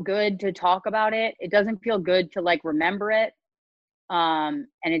doesn't feel good to talk about it. It doesn't feel good to like remember it. And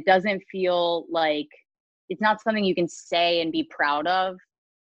it doesn't feel like it's not something you can say and be proud of.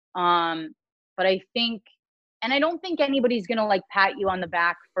 But I think, and I don't think anybody's going to like pat you on the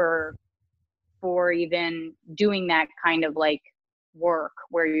back for even doing that kind of like work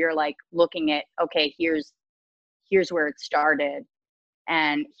where you're like looking at, okay, here's where it started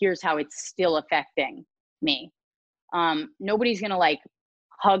and here's how it's still affecting me. Nobody's going to like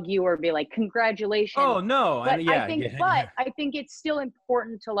hug you or be like, congratulations. Oh no. But Yeah, I think it's still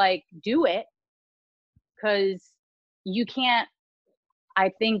important to like do it, because you can't,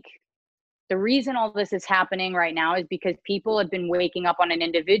 I think the reason all this is happening right now is because people have been waking up on an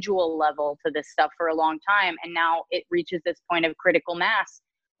individual level to this stuff for a long time. And now it reaches this point of critical mass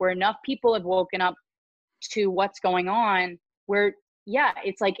where enough people have woken up to what's going on where, yeah,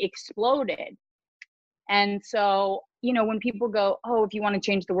 it's like exploded. And so, when people go, oh, if you want to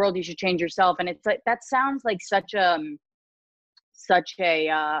change the world, you should change yourself. And it's like, that sounds like such a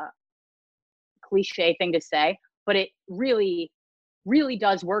cliche thing to say, but it really, really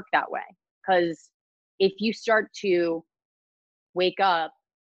does work that way. Because if you start to wake up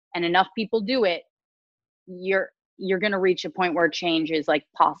and enough people do it, you're going to reach a point where change is like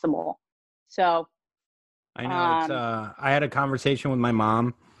possible. So I know it's I had a conversation with my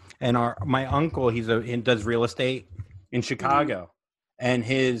mom and my uncle, he does real estate in Chicago, and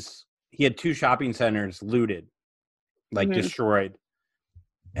he had 2 shopping centers looted, like destroyed.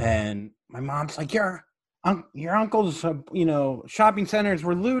 And my mom's like, your uncle's shopping centers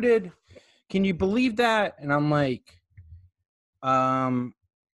were looted. Can you believe that? And I'm like, and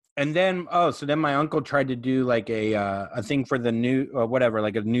then so then my uncle tried to do like a thing for the new or whatever,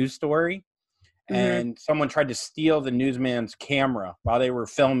 like a news story. And someone tried to steal the newsman's camera while they were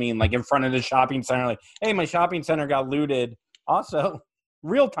filming, like in front of the shopping center. Like, hey, my shopping center got looted. Also,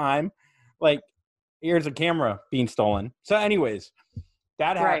 real time, like, here's a camera being stolen. So, anyways,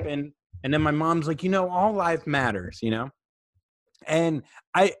 that happened. And then my mom's like, all life matters, And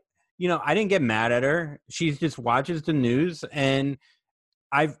I didn't get mad at her. She just watches the news, and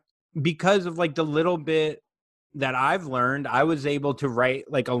because of like the little bit that I've learned, I was able to write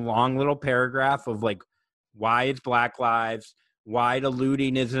like a long little paragraph of like why it's Black lives, why the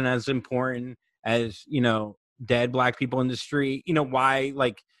looting isn't as important as, dead Black people in the street, why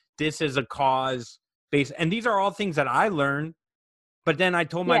like this is a cause based. And these are all things that I learned. But then I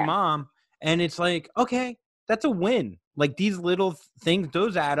told my mom, and it's like, okay, that's a win. Like these little things,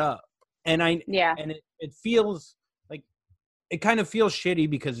 those add up. And it feels like, it kind of feels shitty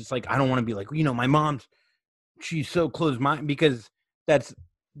because it's like, I don't want to be like, my mom's, she's so closed-minded, because I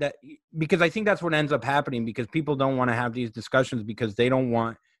think that's what ends up happening, because people don't want to have these discussions because they don't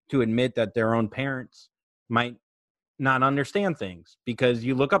want to admit that their own parents might not understand things, because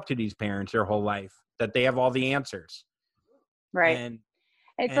you look up to these parents their whole life, that they have all the answers. Right. And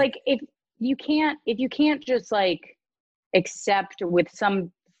like, if you can't just like accept with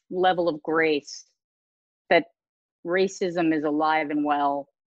some level of grace that racism is alive and well,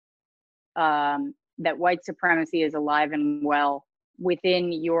 that white supremacy is alive and well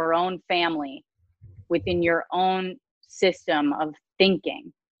within your own family, within your own system of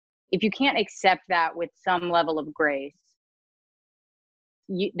thinking. If you can't accept that with some level of grace,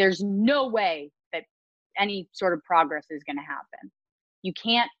 there's no way that any sort of progress is going to happen. You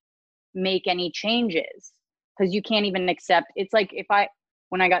can't make any changes because you can't even accept. It's like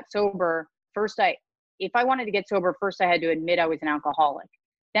when I got sober, if I wanted to get sober, first I had to admit I was an alcoholic.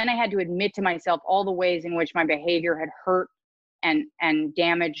 Then I had to admit to myself all the ways in which my behavior had hurt and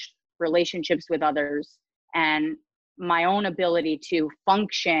damaged relationships with others and my own ability to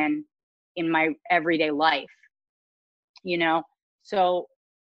function in my everyday life, So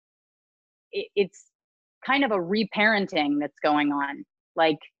it's kind of a reparenting that's going on.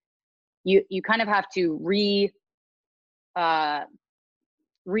 Like you kind of have to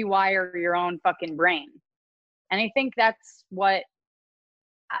rewire your own fucking brain. And I think that's what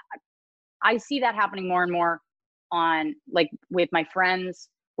I see that happening more and more on like with my friends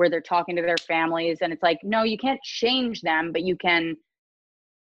where they're talking to their families, and it's like, no, you can't change them, but you can,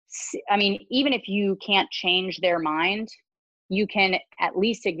 even if you can't change their mind, you can at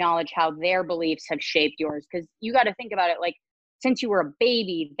least acknowledge how their beliefs have shaped yours. Because you got to think about it, like, since you were a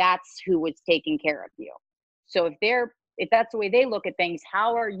baby, that's who was taking care of you. So if that's the way they look at things,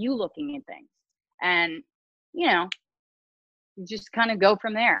 how are you looking at things? And, you just kind of go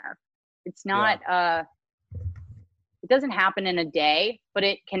from there. It's not, it doesn't happen in a day, but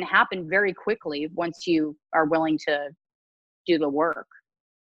it can happen very quickly once you are willing to do the work.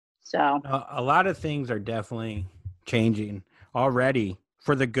 So A lot of things are definitely changing already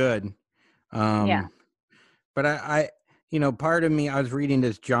for the good. yeah. But part of me, I was reading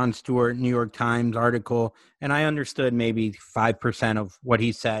this Jon Stewart New York Times article, and I understood maybe 5% of what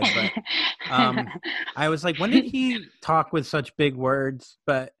he said. But I was like, when did he talk with such big words?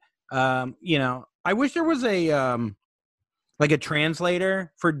 But I wish there was like a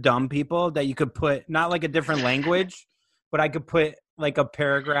translator for dumb people that you could put, not like a different language, but I could put like a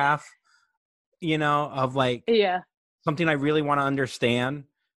paragraph, of like Yeah. something I really want to understand.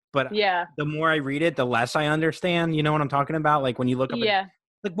 But Yeah. the more I read it, the less I understand. You know what I'm talking about? Like when you look up, Yeah.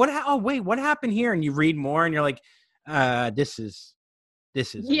 like what happened here? And you read more, and you're like, this is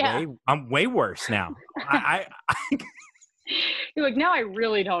Yeah. I'm way worse now. I You're like, now I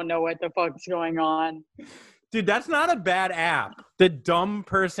really don't know what the fuck's going on. dude, that's not a bad app. The dumb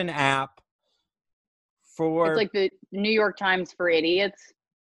person app for It's like the New York Times for idiots.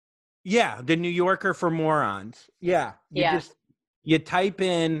 yeah, the New Yorker for morons. Yeah, you type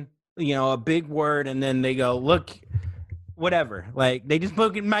in a big word, and then they go look. Whatever, like they just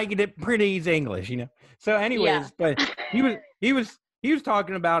make it pretty easy English, So, anyways, but he was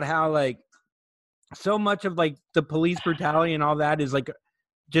talking about how like so much of like the police brutality and all that is like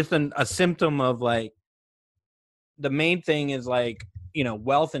just a symptom of like the main thing is like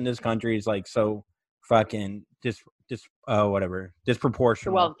wealth in this country is like so fucking disproportional.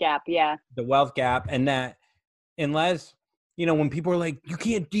 The wealth gap, yeah. The wealth gap, and that unless when people are like you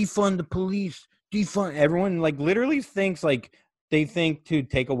can't defund the police. Defund, everyone like literally thinks like they think to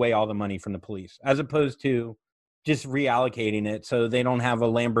take away all the money from the police as opposed to just reallocating it so they don't have a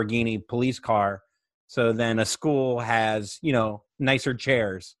Lamborghini police car. So then a school has, nicer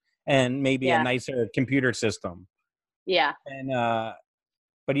chairs and maybe a nicer computer system. Yeah. And,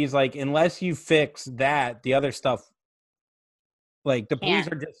 but he's like, unless you fix that, the other stuff, like the police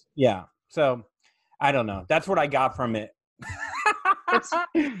are just, So I don't know. That's what I got from it. I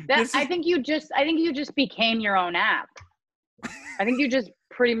think you just became your own app. I think you just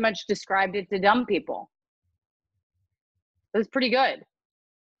pretty much described it to dumb people. It was pretty good.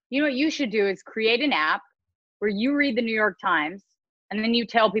 You know what you should do is create an app where you read the New York Times and then you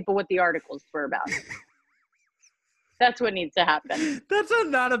tell people what the articles were about. That's what needs to happen.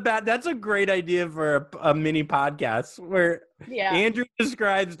 That's a great idea for a mini podcast where Andrew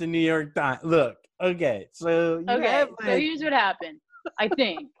describes the New York Times. Look, okay, so here's what happened. I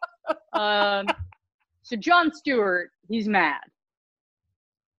think. So Jon Stewart, he's mad.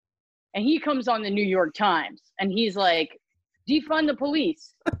 And he comes on the New York Times and he's like, defund the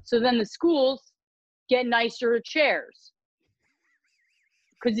police. So then the schools get nicer chairs.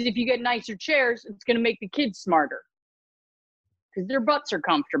 Because if you get nicer chairs, it's going to make the kids smarter. Because their butts are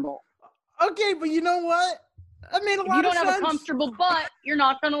comfortable. Okay, but you know what? That made a lot of sense. If you don't have a comfortable butt, you're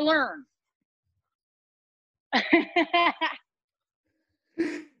not going to learn.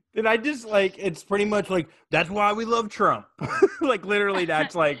 And I just like it's pretty much like that's why we love Trump. Like literally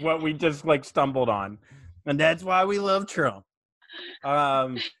that's like what we just like stumbled on. And that's why we love Trump.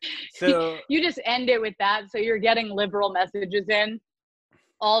 So you just end it with that, so you're getting liberal messages in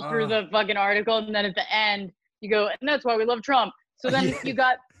all through the fucking article, and then at the end you go, and that's why we love Trump. So then you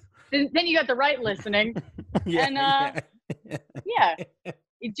got then you got the right listening.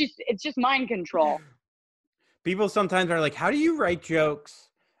 It's just mind control. People sometimes are like, how do you write jokes?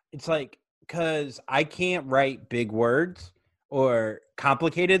 It's like, because I can't write big words or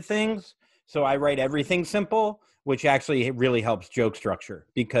complicated things. So I write everything simple, which actually really helps joke structure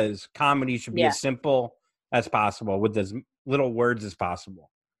because comedy should be as simple as possible with as little words as possible.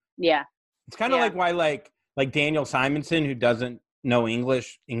 Yeah. It's kind of like why like Daniel Simonson, who doesn't know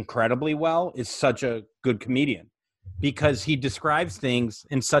English incredibly well, is such a good comedian because he describes things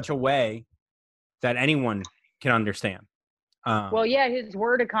in such a way that anyone can understand. His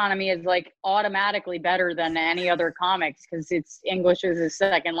word economy is like automatically better than any other comics because it's English is his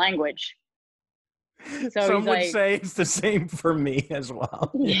second language. So some would say it's the same for me as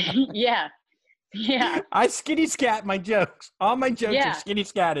well. Yeah. I skitty scat my jokes. All my jokes are skitty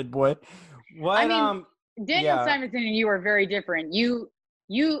scatted, boy. What? Daniel Simonson and you are very different. You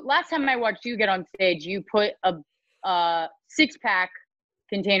last time I watched you get on stage, you put a 6-pack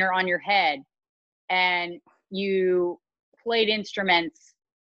container on your head and you played instruments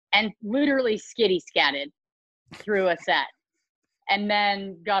and literally skitty scatted through a set and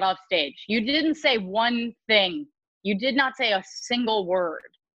then got off stage. You didn't say one thing. You did not say a single word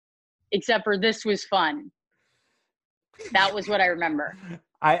except for this was fun. That was what I remember.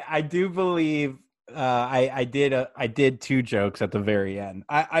 I do believe I did two jokes at the very end.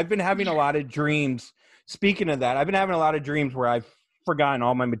 I've been having a lot of dreams. Speaking of that, I've been having a lot of dreams where I've forgotten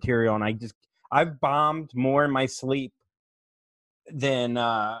all my material, and I've bombed more in my sleep than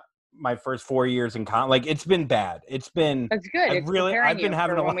my first 4 years in college. Like, it's been bad. It's been That's good. It's preparing I've been you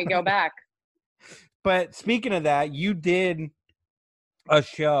having for a when lot. we go back. But speaking of that, you did a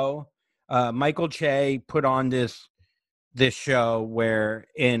show. Michael Che put on this show where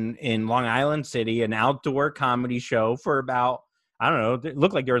in Long Island City, an outdoor comedy show for about, I don't know, it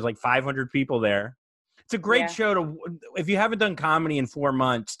looked like there was like 500 people there. It's a great Yeah. show to, if you haven't done comedy in 4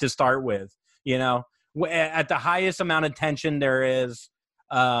 months, to start with, you know, at the highest amount of tension there is,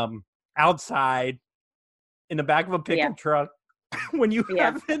 outside in the back of a pickup truck when you Yeah.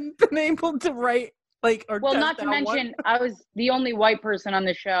 haven't been able to write like, or Well, test not to out mention, I was the only white person on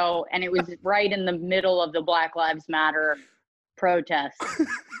the show, and it was right in the middle of the Black Lives Matter protest.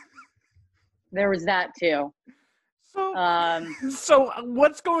 There was that too. So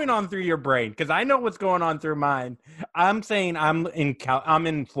what's going on through your brain? Because I know what's going on through mine. I'm saying I'm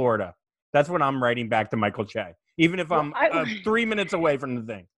in Florida. That's what I'm writing back to Michael Che, even if I'm 3 minutes away from the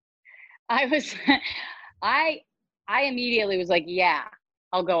thing. I was, I immediately was like, yeah,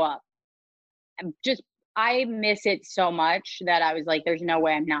 I'll go up. I miss it so much that I was like, there's no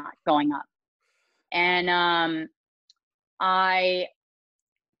way I'm not going up. And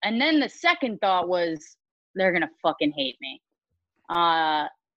and then the second thought was, they're gonna fucking hate me,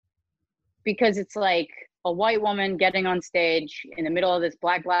 because it's like a white woman getting on stage in the middle of this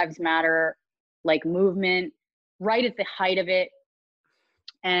Black Lives Matter like movement, right at the height of it.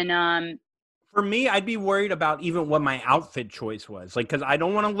 And for me, I'd be worried about even what my outfit choice was, like, because I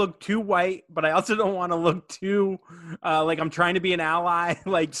don't want to look too white, but I also don't want to look too like I'm trying to be an ally,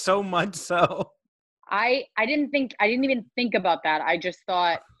 like, so much so. I didn't even think about that. I just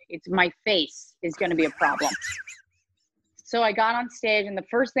thought it's my face is going to be a problem. So I got on stage, and the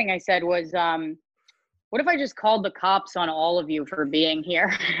first thing I said was, what if I just called the cops on all of you for being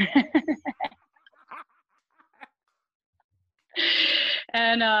here?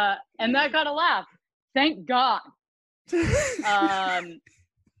 And that got a laugh. Thank God. Thank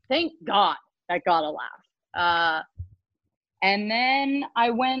God that got a laugh. And then I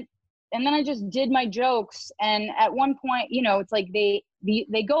just did my jokes. And at one point, you know, it's like they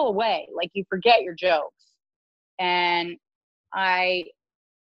go away. Like, you forget your jokes. And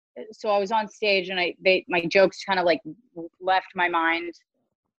so I was on stage, and my jokes kind of like left my mind.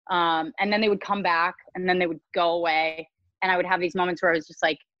 And then they would come back, and then they would go away. And I would have these moments where I was just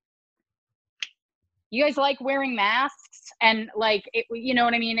like, you guys like wearing masks? And like, you know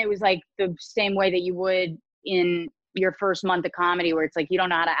what I mean? It was like the same way that you would in your first month of comedy, where it's like, you don't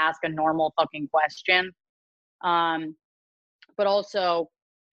know how to ask a normal fucking question. But also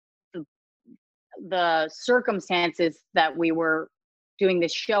the circumstances that we were doing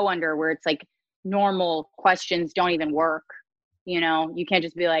this show under, where it's like normal questions don't even work. You know, you can't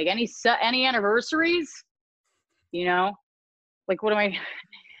just be like, any anniversaries, you know? Like, what am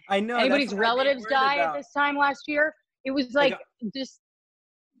I know anybody's relatives die at this time last year? It was like just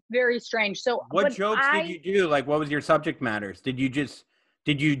very strange. So what jokes did you do? Like, what was your subject matters? Did you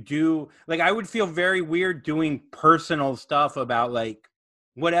do, like, I would feel very weird doing personal stuff about, like,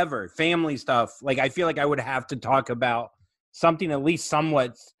 whatever, family stuff. Like, I feel like I would have to talk about something at least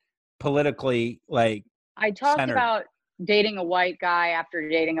somewhat politically, like, I talked centered. about dating a white guy after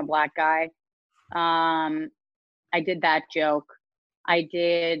dating a black guy. I did that joke. I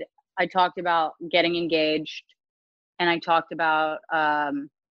talked about getting engaged, and I talked about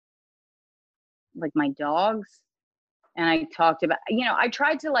like my dogs, and I talked about, you know, I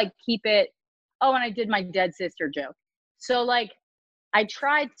tried to like keep it. Oh, and I did my dead sister joke. So like, I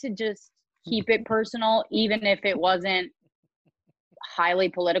tried to just keep it personal, even if it wasn't highly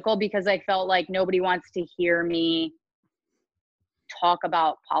political, because I felt like nobody wants to hear me talk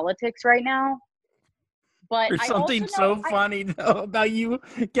about politics right now. But There's something so funny though about you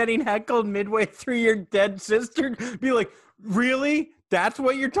getting heckled midway through your dead sister. Be like, really? That's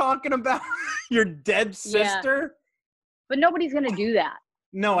what you're talking about? Your dead sister? Yeah. But nobody's gonna do that.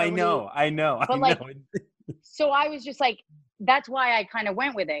 No, I know. But like, so I was just like, that's why I kind of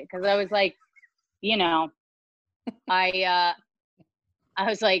went with it, because I was like, you know, I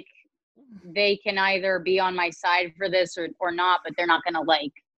was like, they can either be on my side for this or not, but they're not gonna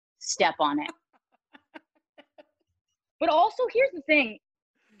like step on it. But also, here's the thing.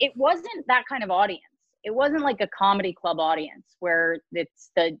 It wasn't that kind of audience. It wasn't like a comedy club audience where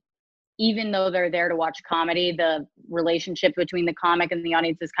even though they're there to watch comedy, the relationship between the comic and the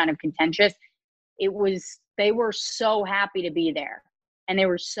audience is kind of contentious. They were so happy to be there. and they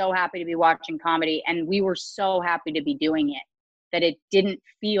were so happy to be watching comedy, and we were so happy to be doing it, that it didn't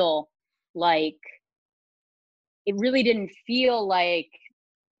feel like, it really didn't feel like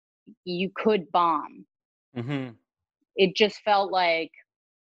you could bomb. Mm-hmm. It just felt like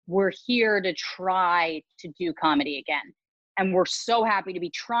we're here to try to do comedy again. And we're so happy to be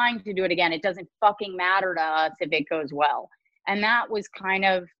trying to do it again. It doesn't fucking matter to us if it goes well. And that was kind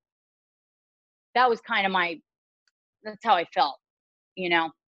of that's how I felt, you know?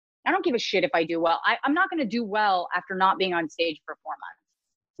 I don't give a shit if I do well. I'm not going to do well after not being on stage for 4 months.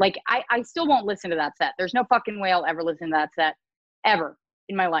 Like, I still won't listen to that set. There's no fucking way I'll ever listen to that set ever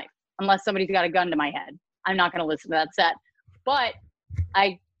in my life, unless somebody's got a gun to my head. I'm not going to listen to that set. But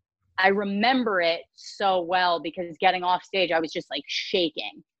I remember it so well because getting off stage, I was just like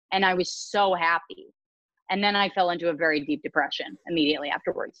shaking and I was so happy. And then I fell into a very deep depression immediately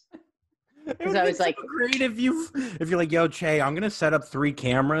afterwards. Because I was like, so great if you're like, yo, Che, I'm gonna set up 3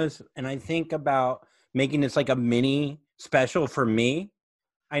 cameras, and I think about making this like a mini special for me.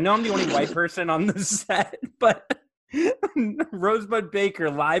 I know I'm the only white person on the set, but Rosebud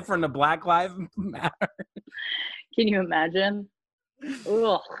Baker live from the Black Lives Matter. Can you imagine?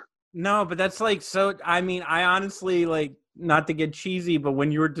 Ugh. No, but that's like so. I mean, I honestly, like, not to get cheesy, but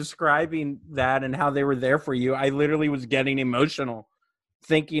when you were describing that and how they were there for you, I literally was getting emotional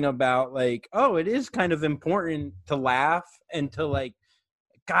thinking about, like, oh, it is kind of important to laugh and to, like,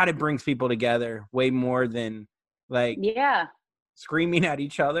 God, it brings people together way more than, like, Yeah. screaming at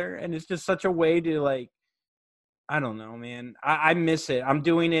each other. And it's just such a way to, like, I don't know, man. I miss it. I'm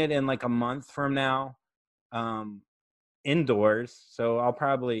doing it in like a month from now, indoors. So I'll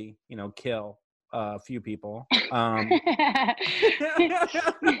probably, kill a few people.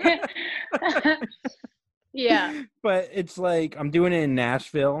 Yeah. But it's like I'm doing it in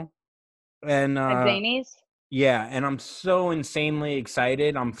Nashville, and At Zanies? yeah, and I'm so insanely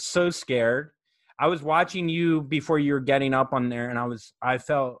excited. I'm so scared. I was watching you before you were getting up on there, and I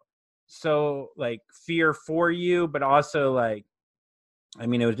felt so, like, fear for you, but also, like, I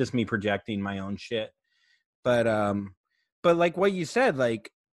mean, it was just me projecting my own shit. But like what you said, like,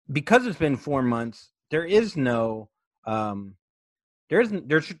 because it's been 4 months, there is no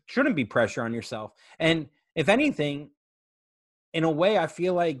shouldn't be pressure on yourself. And if anything, in a way, I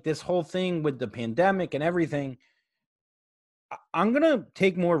feel like this whole thing with the pandemic and everything, I'm going to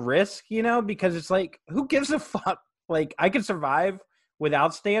take more risk, because it's like, who gives a fuck? Like, I could survive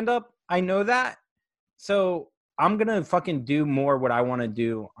without stand-up. I know that. So I'm going to fucking do more what I want to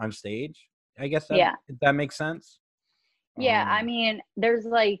do on stage. I guess if that makes sense. Yeah. I mean, there's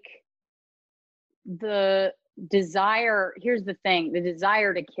like the desire. Here's the thing. The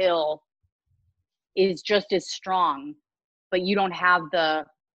desire to kill is just as strong, but you don't have the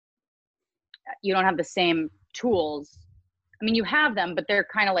same tools. I mean, you have them, but they're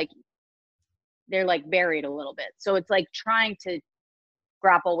kind of like, they're like buried a little bit. So it's like trying to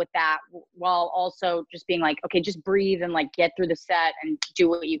grapple with that while also just being like, okay, just breathe and like get through the set and do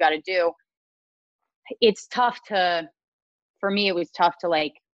what you got to do. It's tough for me, it was tough to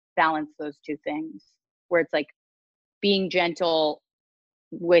like balance those two things where it's like being gentle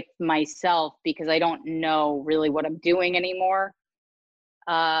with myself because I don't know really what I'm doing anymore.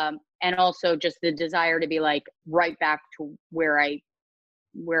 And also just the desire to be like right back to where I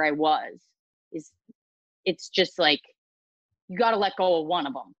was it's just like, you got to let go of one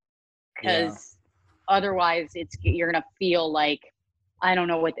of them because otherwise you're going to feel like, I don't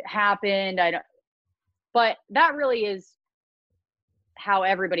know what happened. But that really is how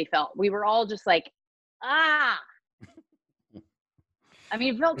everybody felt. We were all just like, I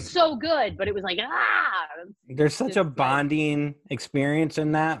mean, it felt so good, but it was like, There's such a bonding experience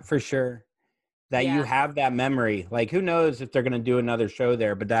in that, for sure, that you have that memory. Like, who knows if they're going to do another show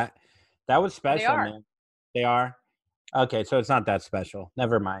there, but that was special, man. They are? Okay, so it's not that special.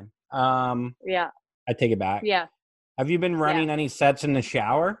 Never mind. Yeah. I take it back. Yeah. Have you been running any sets in the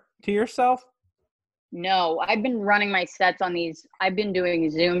shower to yourself? No, I've been running my sets on these. I've been doing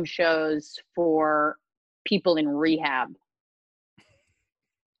Zoom shows for people in rehab.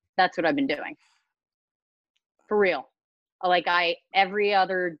 That's what I've been doing. For real. Like every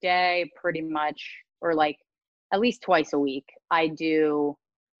other day pretty much, or like at least twice a week, I do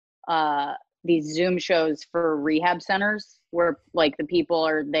these Zoom shows for rehab centers where like the people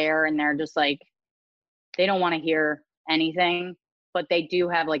are there and they're just like, they don't want to hear anything, but they do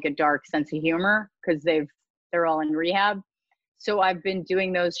have like a dark sense of humor because they're all in rehab. So I've been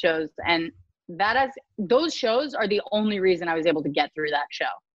doing those shows, and those shows are the only reason I was able to get through that show,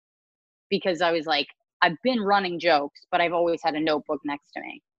 because I was like, I've been running jokes, but I've always had a notebook next to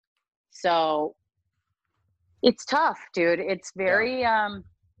me. So It's tough, dude. It's very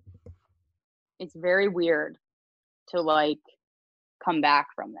it's very weird to like come back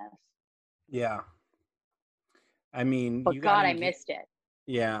from this. Yeah. I mean, But you got God, I to missed it.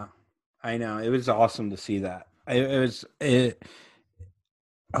 Yeah, I know. It was awesome to see that.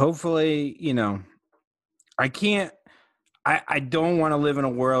 Hopefully, I can't, I don't want to live in a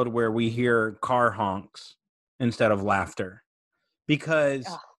world where we hear car honks instead of laughter, because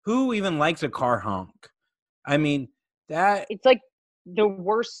Ugh. who even likes a car honk? I mean, that, It's like the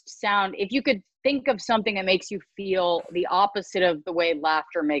worst sound. If you could think of something that makes you feel the opposite of the way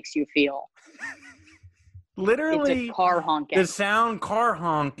laughter makes you feel, it's literally a car honking. the sound car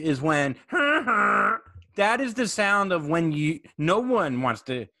honk is when, that is the sound of when no one wants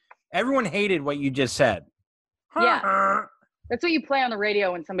to, everyone hated what you just said. Yeah. That's what you play on the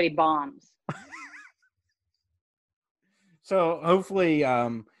radio when somebody bombs. So hopefully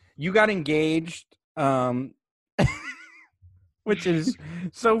you got engaged, which is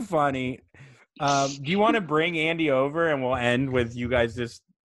so funny. Do you want to bring Andy over and we'll end with you guys just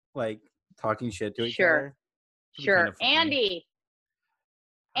like talking shit to each other? Sure. Kind of Andy.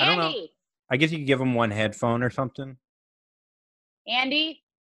 I don't know. I guess you could give him one headphone or something. Andy.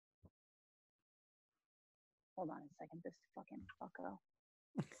 Hold on a second. This fucking fucko.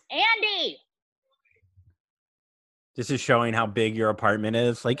 Andy. This is showing how big your apartment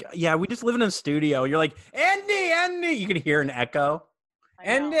is. Like, yeah, we just live in a studio. You're like, Andy. You can hear an echo.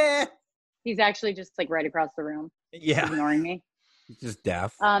 Andy. He's actually just like right across the room. Yeah. Ignoring me. He's just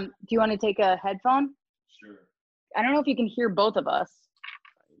deaf. Do you want to take a headphone? Sure. I don't know if you can hear both of us.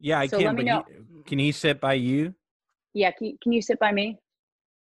 Yeah, I can. Let me know. Can he sit by you? Yeah, can you sit by me?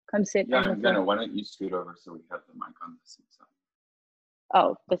 Come sit. Yeah, I'm gonna. Why don't you scoot over so we have the mic on the same side?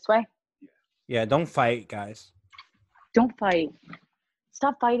 Oh, this way? Yeah, don't fight, guys. Don't fight.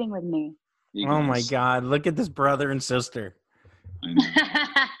 Stop fighting with me. Oh my God! Look at this brother and sister. I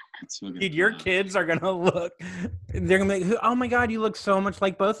know. Dude, your kids are gonna look. They're gonna be. Oh my God! You look so much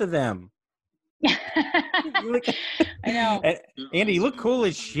like both of them. I know. Andy, you look cool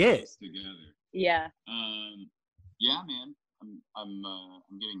as shit. Together. Yeah. Yeah, man. I'm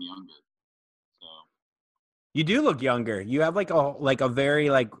getting younger. So. You do look younger. You have like a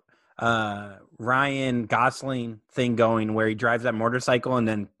very like Ryan Gosling thing going where he drives that motorcycle and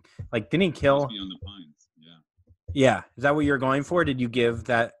then like didn't he kill? On the pines. Yeah. Yeah. Is that what you were going for? Did you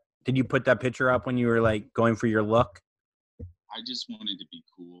put that picture up when you were like going for your look? I just wanted to be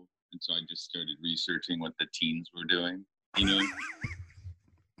cool, and so I just started researching what the teens were doing.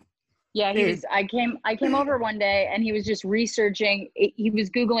 Yeah, I came over one day and he was just researching. He was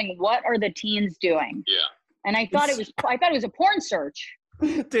Googling what are the teens doing. Yeah. And I thought it was a porn search.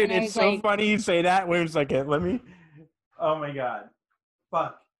 Dude, it's so funny you say that. Wait a second. Let me. Oh my God.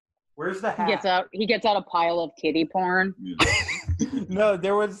 Fuck. Where's the hat? He gets out a pile of kiddie porn. Yeah. No,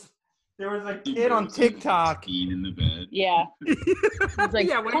 there was a kid on TikTok. In the bed. Yeah. He's like,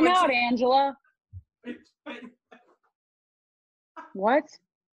 yeah, come out, Angela. What?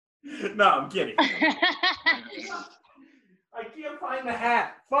 No, I'm kidding. I can't find the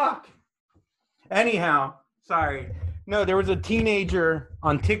hat. Fuck. Anyhow, sorry. No, there was a teenager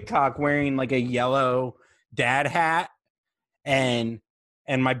on TikTok wearing like a yellow dad hat, and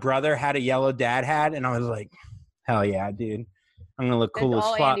my brother had a yellow dad hat, and I was like, hell yeah, dude. I'm gonna look cool as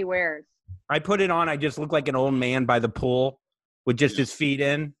fuck. That's all Andy wears. I put it on. I just look like an old man by the pool with just his feet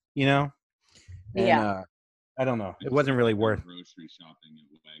in, And, yeah. I don't know. It wasn't really worth. Grocery shopping at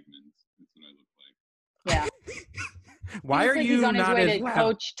Wegmans. That's what I look like. Yeah. Why are you on his not way as to loud?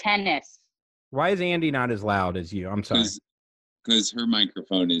 coach tennis? Why is Andy not as loud as you? I'm sorry. Because her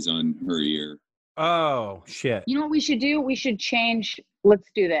microphone is on her ear. Oh shit! You know what we should do? We should change. Let's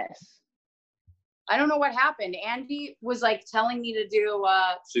do this. I don't know what happened. Andy was like telling me to do.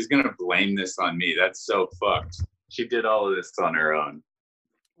 She's gonna blame this on me. That's so fucked. She did all of this on her own.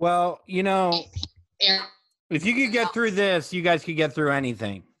 Well, if you could get through this, you guys could get through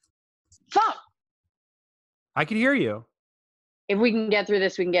anything. Fuck. I could hear you. If we can get through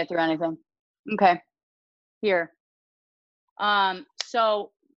this, we can get through anything. Okay. Here.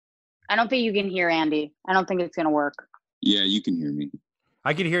 So I don't think you can hear Andy. I don't think it's gonna work. Yeah, you can hear me.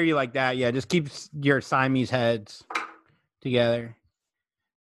 I could hear you like that. Yeah, just keep your Siamese heads together.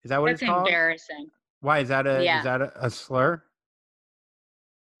 Is that what it's called? That's embarrassing. Why is that a slur?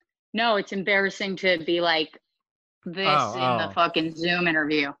 No, it's embarrassing to be like this in the fucking Zoom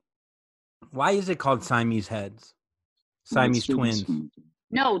interview. Why is it called Siamese heads? Siamese twins.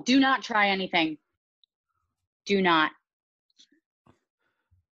 No, do not try anything. Do not.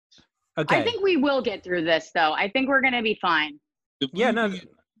 Okay. I think we will get through this, though. I think we're going to be fine. Yeah, no.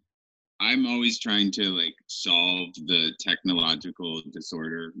 I'm always trying to like solve the technological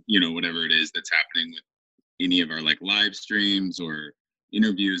disorder, whatever it is that's happening with any of our like live streams or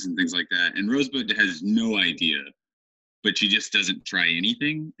interviews and things like that. And Rosebud has no idea, but she just doesn't try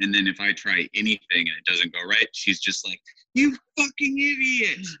anything. And then if I try anything and it doesn't go right, she's just like, "You fucking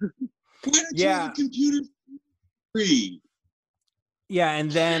idiot! Why don't you have a computer free?" Yeah,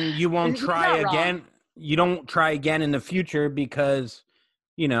 and then you won't try again. You don't try again in the future because,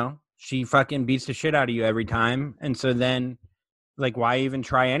 she fucking beats the shit out of you every time. And so then, like, why even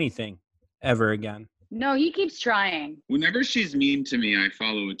try anything ever again? No, he keeps trying. Whenever she's mean to me, I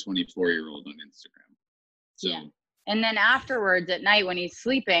follow a 24-year-old on Instagram. So. Yeah. And then afterwards at night when he's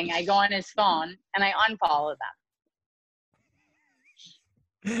sleeping, I go on his phone and I unfollow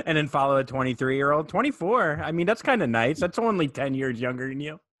them. And then follow a 23-year-old. 24. I mean, that's kind of nice. That's only 10 years younger than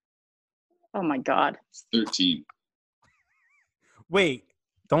you. Oh, my God. It's 13. Wait,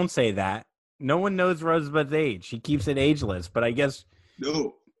 don't say that. No one knows Rosebud's age. She keeps it ageless, but I guess...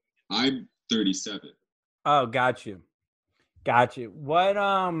 No, I'm 37. Oh, got you. What,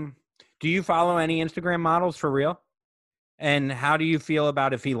 do you follow any Instagram models for real? And how do you feel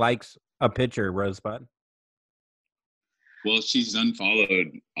about if he likes a picture, Rosebud? Well, she's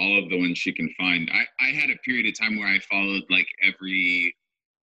unfollowed all of the ones she can find. I had a period of time where I followed like every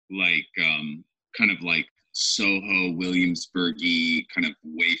like kind of like Soho Williamsburgy kind of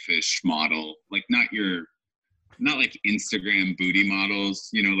wayfish model, like not like Instagram booty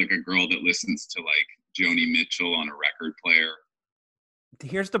models, like a girl that listens to like Joni Mitchell on a record player.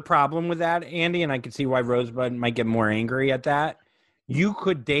 Here's the problem with that, Andy, and I can see why Rosebud might get more angry at that. You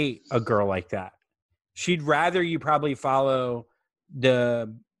could date a girl like that. She'd rather you probably follow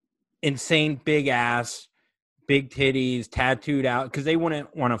the insane big ass, big titties, tattooed out, because they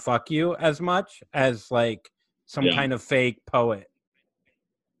wouldn't want to fuck you as much as like some kind of fake poet.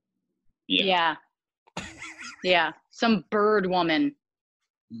 Yeah. Yeah. Some bird woman.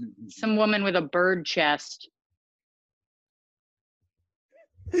 Some woman with a bird chest.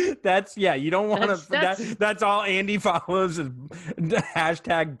 You don't want to, that's all Andy follows is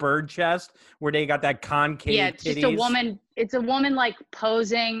hashtag bird chest, where they got that concave it's titties. It's a woman like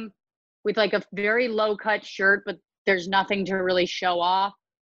posing with like a very low cut shirt, but there's nothing to really show off,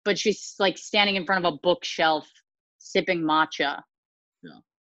 but she's like standing in front of a bookshelf sipping matcha. Yeah.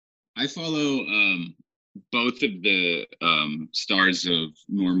 I follow both of the stars of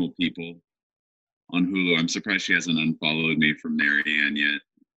Normal People on Hulu. I'm surprised she hasn't unfollowed me from Marianne yet.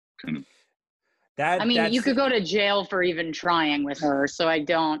 Kind of. You could go to jail for even trying with her. So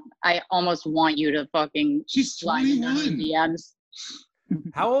I almost want you to fucking slide into her DMs.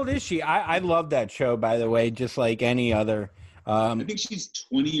 How old is she? I love that show, by the way, just like any other. I think she's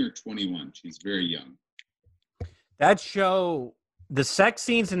 20 or 21. She's very young. That show, the sex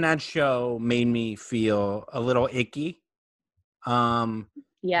scenes in that show made me feel a little icky. When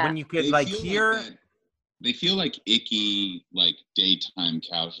you could hear... They feel like icky, like daytime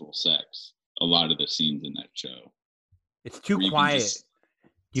casual sex. A lot of the scenes in that show. It's too quiet.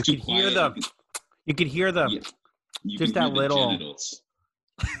 You could hear the just that little genitals.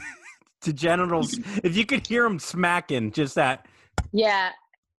 The genitals. If you could hear them smacking, just that. Yeah.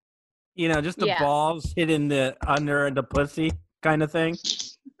 Just the balls hitting under the pussy kind of thing.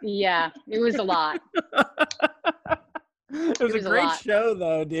 Yeah, it was a lot. It was a great show,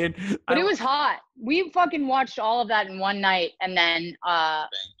 though, dude. But it was hot. We fucking watched all of that in one night and then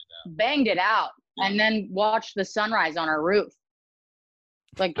banged it out and then watched the sunrise on our roof.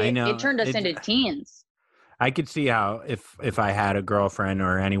 Like, it turned us into teens. I could see how if I had a girlfriend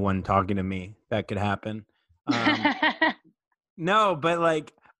or anyone talking to me, that could happen. No, but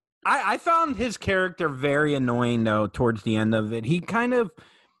like, I found his character very annoying, though, towards the end of it. He kind of...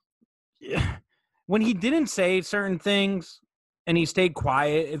 When he didn't say certain things and he stayed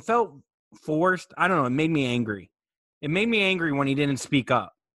quiet, it felt forced. I don't know. It made me angry. It made me angry when he didn't speak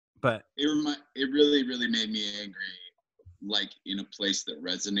up. But it really, really made me angry, like in a place that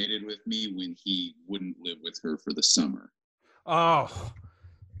resonated with me when he wouldn't live with her for the summer. Oh.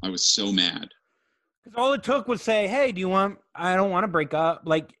 I was so mad. Because all it took was say, hey, I don't want to break up.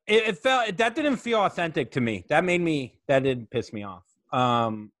 Like, that didn't feel authentic to me. That did piss me off.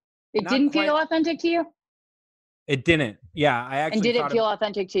 It didn't feel authentic to you? It didn't. Yeah, I actually. And did it feel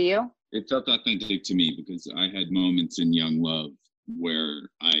authentic to you? It felt authentic to me because I had moments in young love where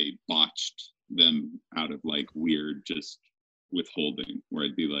I botched them out of like weird just withholding, where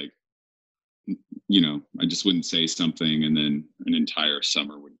I'd be like, I just wouldn't say something and then an entire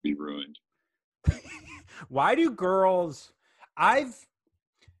summer would be ruined. Why do girls... I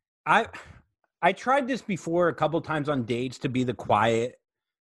tried this before a couple times on dates to be the quiet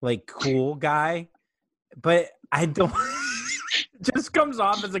like cool guy, but I don't. Just comes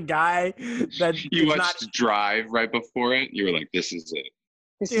off as a guy that You is watched Drive right before it. You were like, "This is it."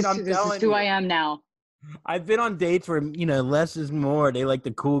 This Dude, is I'm this is telling who you. I am now. I've been on dates where, less is more. They like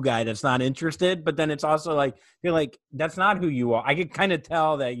the cool guy that's not interested, but then it's also like, you're like, that's not who you are. I could kind of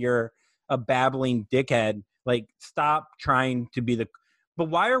tell that you're a babbling dickhead. Like, stop trying to be but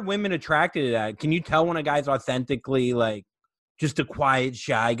why are women attracted to that? Can you tell when a guy's authentically like just a quiet,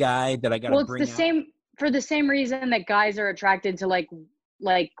 shy guy that I got to Well, it's bring the out? same for the same reason that guys are attracted to like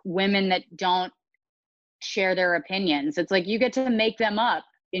women that don't share their opinions. It's like you get to make them up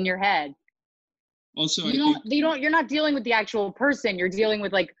in your head. Also, You're not dealing with the actual person. You're dealing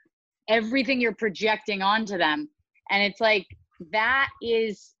with like everything you're projecting onto them. And it's like, that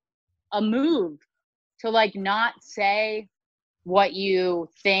is a move to like not say what you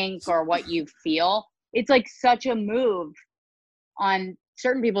think or what you feel. It's like such a move on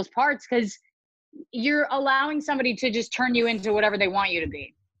certain people's parts because you're allowing somebody to just turn you into whatever they want you to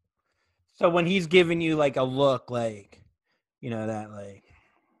be. So when he's giving you like a look, like, that like,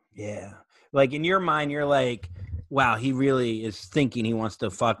 yeah, like in your mind, you're like, wow, he really is thinking he wants to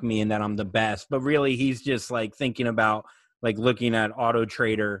fuck me and that I'm the best. But really, he's just like thinking about like looking at Auto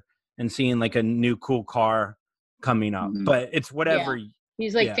Trader and seeing like a new cool car coming up. Mhm. But it's whatever. Yeah.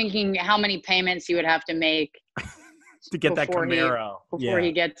 He's like thinking how many payments he would have to make to get that Camaro before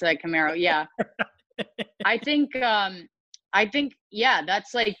he gets that Camaro. Yeah. I think, yeah,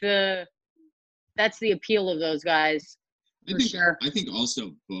 that's like that's the appeal of those guys. I think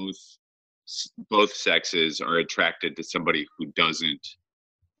also both sexes are attracted to somebody who doesn't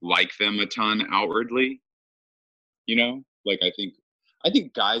like them a ton outwardly. Like I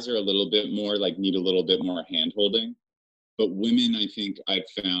think guys are a little bit more like need a little bit more hand holding, but women, I think I've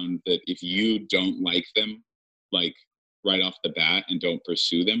found that if you don't like them, like right off the bat and don't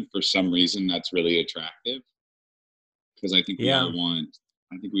pursue them for some reason, that's really attractive. Because I think we all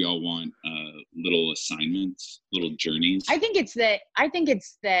want little assignments, little journeys. I think it's that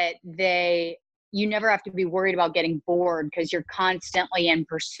you never have to be worried about getting bored because you're constantly in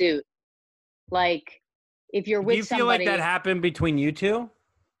pursuit. Like if you're with somebody. Do you feel like that happened between you two?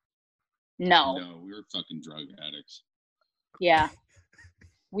 No, we were fucking drug addicts. Yeah.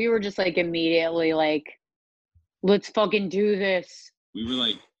 We were just like immediately like, let's fucking do this. We were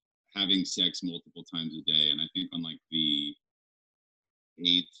like having sex multiple times a day. And I think on like the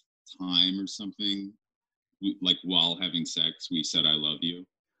 8th time or something, like while having sex, we said, "I love you."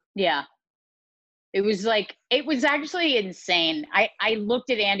 Yeah. It was actually insane. I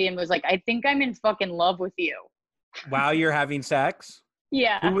looked at Andy and was like, I think I'm in fucking love with you. While you're having sex?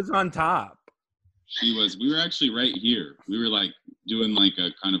 Yeah. Who was on top? She was. We were actually right here. We were like doing like a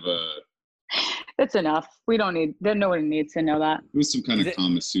kind of a. It's enough. Nobody needs to know that. It was some kind of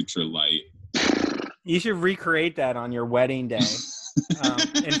Kama Sutra light. You should recreate that on your wedding day,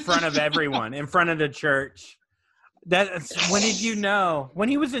 in front of everyone, in front of the church. When did you know? When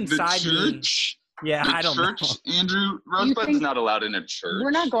he was inside the church? Yeah, I don't know. Andrew, Rosebud's not allowed in a church.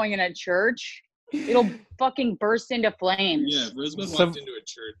 We're not going in a church. It'll fucking burst into flames. Yeah, if Rosebud walked into a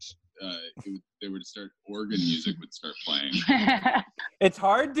church, organ music would start playing. It's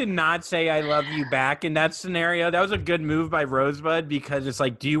hard to not say I love you back in that scenario. That was a good move by Rosebud because it's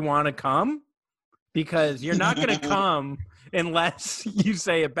like, do you want to come? Because you're not going to come unless you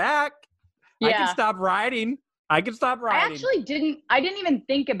say it back. Yeah. I can stop riding. I didn't even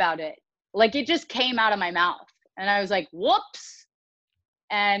think about it. Like it just came out of my mouth and I was like, whoops.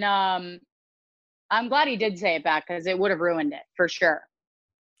 And I'm glad he did say it back because it would have ruined it for sure.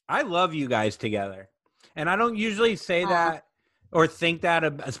 I love you guys together. And I don't usually say that or think that,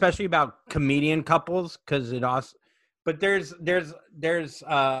 especially about comedian couples, because it also, but there's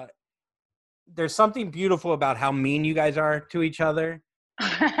something beautiful about how mean you guys are to each other.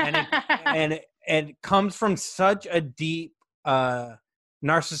 And it comes from such a deep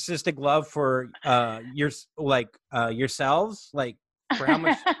narcissistic love for yourselves, like for how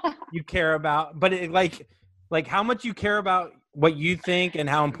much you care about, but it like how much you care about what you think and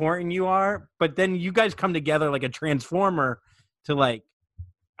how important you are, but then you guys come together like a transformer to like,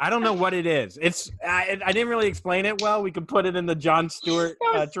 I don't know what it is. I didn't really explain it well. We could put it in the Jon Stewart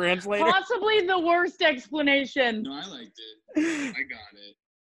translator. Possibly the worst explanation. No, I liked it. I got it.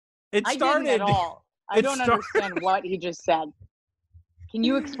 I didn't at all. I don't understand what he just said. Can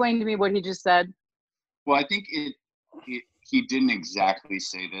you explain to me what he just said? Well, I think he didn't exactly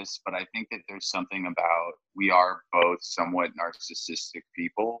say this, but I think that there's something about we are both somewhat narcissistic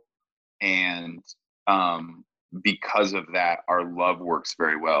people. And because of that, our love works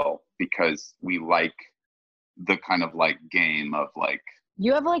very well because we like the kind of like game of like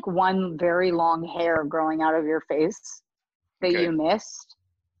You have like one very long hair growing out of your face that Okay. you missed.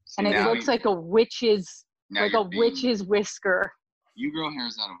 See, And it now looks like a witch's, now like you're a witch's whisker. You grow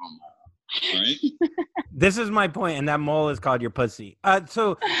hairs out of them. All right. This is my point, and that mole is called your pussy.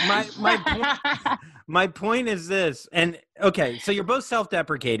 So my point is this, and okay, so you're both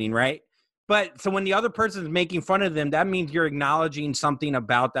self-deprecating, right? But so when the other person's making fun of them, that means you're acknowledging something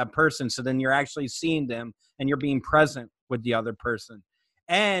about that person. So then you're actually seeing them and you're being present with the other person.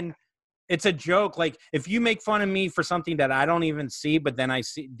 And it's a joke. Like if you make fun of me for something that I don't even see, but then I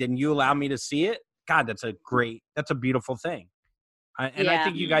see, then you allow me to see it. God, that's a beautiful thing. I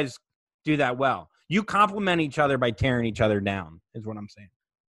think you guys do that well. You compliment each other by tearing each other down, is what I'm saying.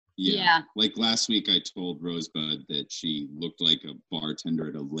 Yeah. Like last week, I told Rosebud that she looked like a bartender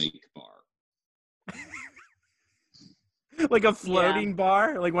at a lake bar. Like a floating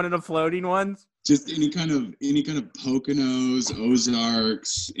bar, like one of the floating ones. Just any kind of Poconos,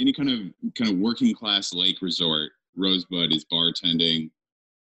 Ozarks, any kind of working class lake resort. Rosebud is bartending,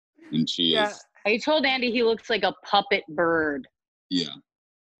 and she is. I told Andy he looks like a puppet bird. Yeah.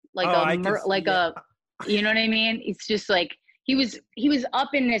 Like you know what I mean? It's just like he was up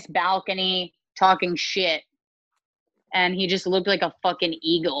in this balcony talking shit, and he just looked like a fucking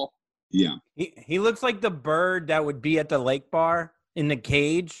eagle. Yeah. He looks like the bird that would be at the lake bar in the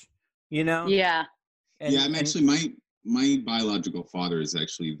cage, you know? Yeah. I'm actually my biological father is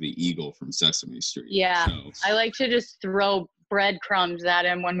actually the eagle from Sesame Street. Yeah. So. I like to just throw breadcrumbs at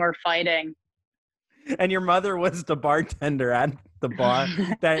him when we're fighting. And your mother was the bartender at the bar.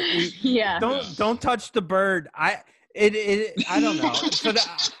 Don't touch the bird. I don't know. So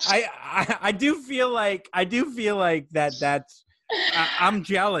I do feel like that's I'm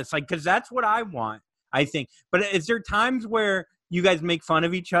jealous, like, because that's what I want, I think. But is there times where you guys make fun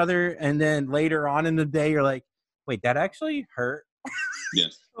of each other and then later on in the day you're like, wait, that actually hurt?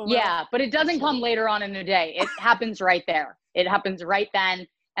 Yes. Yeah, but it doesn't come later on in the day. It happens right there. It happens right then,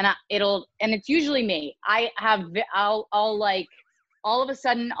 and it's usually me. I'll like all of a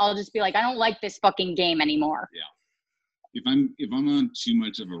sudden I'll just be like, I don't like this fucking game anymore. Yeah. If I'm on too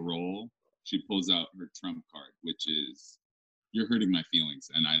much of a roll, she pulls out her trump card, which is, you're hurting my feelings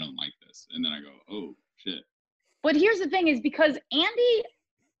and I don't like this. And then I go, oh shit. But here's the thing is because Andy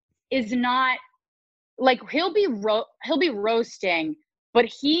is not like, he'll be roasting, but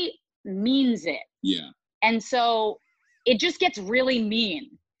he means it. Yeah. And so it just gets really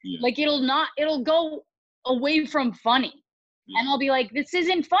mean. Yeah. Like it'll go away from funny. Yeah. And I'll be like, this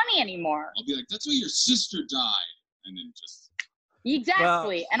isn't funny anymore. I'll be like, that's why your sister died. And then just.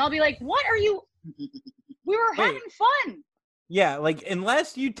 Exactly. Well, and I'll be like, what are you? We were having fun. Yeah, like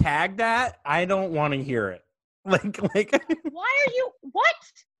unless you tag that, I don't want to hear it. Like. Why are you? What?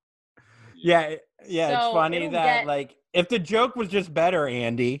 Yeah. So it's funny that like if the joke was just better,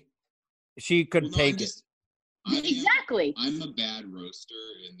 Andy, she could take it. Exactly. I'm a bad roaster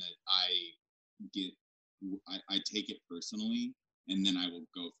in that I take it personally, and then I will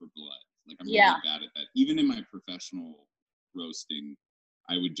go for blood. Like I'm really bad at that. Even in my professional roasting,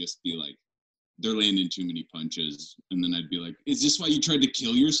 I would just be like, they're landing too many punches. And then I'd be like, is this why you tried to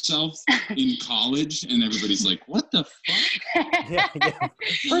kill yourself in college? And everybody's like, what the fuck? Yeah.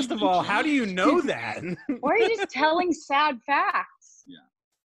 First of all, how do you know that? Why are you just telling sad facts?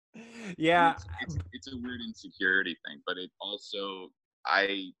 Yeah. It's a weird insecurity thing, but it also,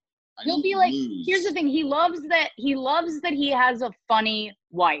 he'll be like, here's the thing. He loves that he has a funny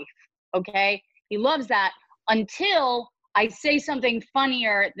wife. Okay. He loves that until I say something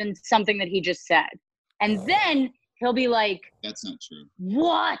funnier than something that he just said. And then he'll be like, that's not true.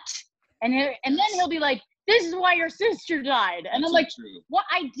 What? And then he'll be like, this is why your sister died. And I'm like, true. What?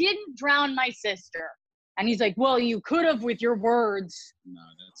 I didn't drown my sister. And he's like, well, you could have with your words. No,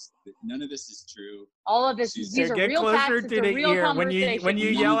 none of this is true. All of this is, these are get real closer facts. to the ear when you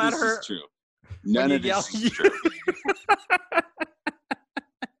yell at her. Is true. None of this is true.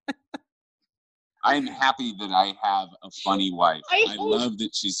 I'm happy that I have a funny wife. I love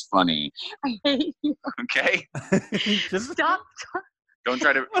that she's funny. I hate you. Okay? Just Stop. Don't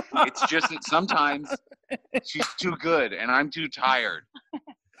try to. It's just that sometimes she's too good and I'm too tired.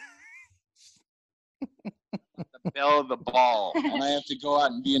 The bell of the ball. And I have to go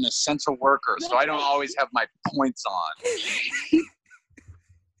out and be an essential worker, so I don't always have my points on.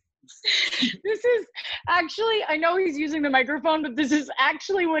 This is actually, I know he's using the microphone, but this is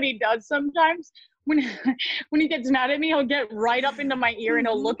actually what he does sometimes. When he gets mad at me, he'll get right up into my ear and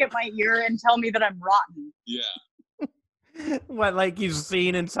he'll look at my ear and tell me that I'm rotten. Yeah. What, like he's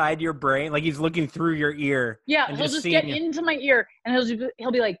seeing inside your brain? Like he's looking through your ear? Yeah, he'll just get into my ear and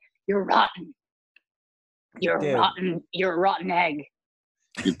he'll be like, you're rotten. You're rotten. You're a rotten egg.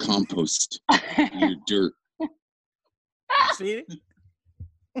 Your compost. Your dirt. See?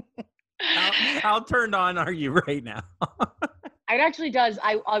 How turned on are you right now? It actually does.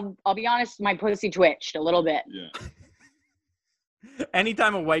 I'll be honest, my pussy twitched a little bit. Yeah.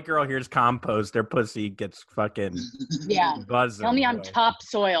 Anytime a white girl hears compost, their pussy gets fucking buzzing. Tell me I'm boy.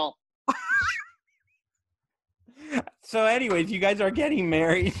 topsoil. So anyways, you guys are getting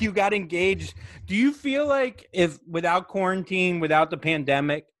married. You got engaged. Do you feel like if without quarantine, without the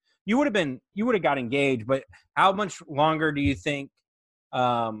pandemic, you would have got engaged, but how much longer do you think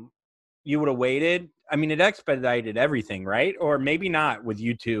you would have waited? I mean, it expedited everything, right? Or maybe not with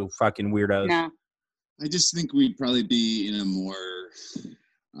you two fucking weirdos. No. I just think we'd probably be in a more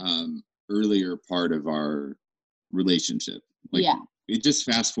earlier part of our relationship. Like, it just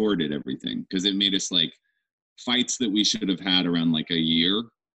fast forwarded everything because it made us like fights that we should have had around like a year.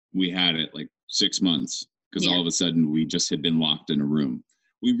 We had it like 6 months because all of a sudden we just had been locked in a room.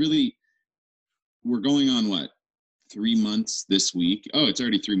 We're going on what? 3 months this week. Oh, it's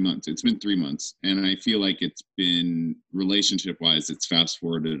already 3 months. It's been 3 months. And I feel like it's been relationship wise, it's fast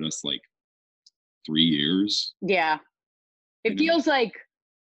forwarded us like 3 years. Yeah. It feels like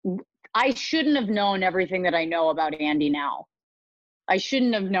I shouldn't have known everything that I know about Andy now. I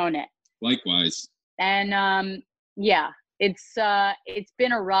shouldn't have known it. Likewise. And it's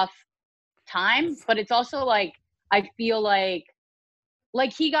been a rough time, but it's also like I feel like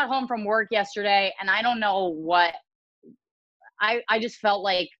he got home from work yesterday and I don't know what I just felt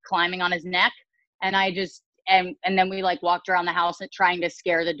like climbing on his neck, and I just and then we like walked around the house trying to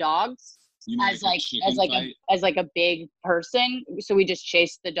scare the dogs as like a big person. So we just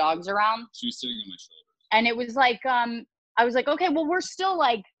chased the dogs around. She was sitting on my shoulder. And it was like I was like, okay, well, we're still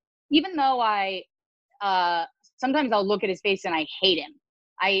like, even though I sometimes I'll look at his face and I hate him,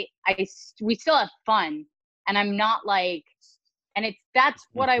 we still have fun, and I'm not like, and that's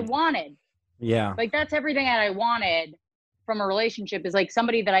what I wanted. Yeah. Like that's everything that I wanted from a relationship, is like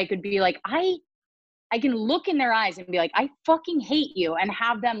somebody that I could be like, I can look in their eyes and be like, I fucking hate you, and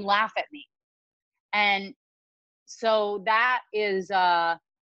have them laugh at me. And so that is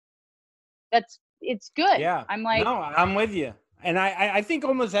it's good. Yeah. I'm like, no, I'm with you. And I think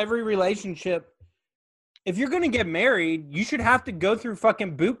almost every relationship, if you're going to get married, you should have to go through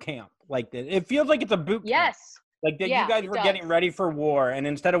fucking boot camp like this. It feels like it's a boot camp. Yes. Like that, you guys were getting ready for war, and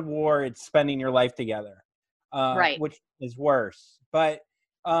instead of war, it's spending your life together. Right. Which is worse. But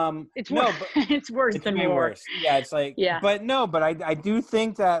it's worse. It's worse than war. Worse. Yeah, it's like, but I do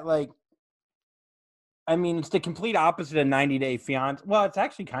think that, like, I mean, it's the complete opposite of 90 Day Fiance. Well, it's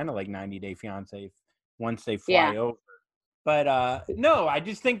actually kind of like 90 Day Fiance once they fly over. But no, I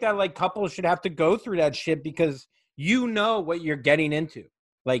just think that like couples should have to go through that shit, because you know what you're getting into.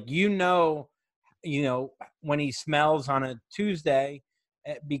 Like, you know, when he smells on a Tuesday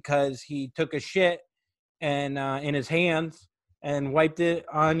because he took a shit and in his hands and wiped it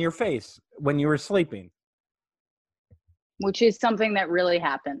on your face when you were sleeping. Which is something that really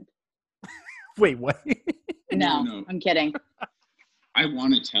happened. Wait, what? No, I'm kidding. I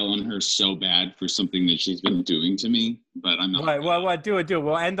want to tell on her so bad for something that she's been doing to me, but I'm not. What? Do it.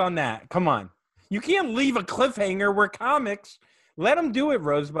 We'll end on that. Come on. You can't leave a cliffhanger. We're comics. Let them do it,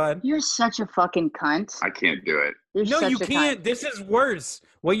 Rosebud. You're such a fucking cunt. I can't do it. No, you can't. This is worse.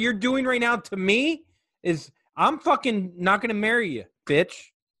 What you're doing right now to me is, I'm fucking not going to marry you,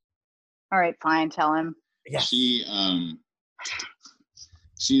 bitch. All right, fine. Tell him. Yes.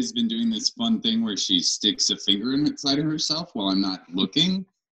 She has been doing this fun thing where she sticks a finger inside of herself while I'm not looking.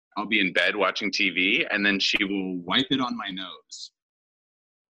 I'll be in bed watching TV, and then she will wipe it on my nose.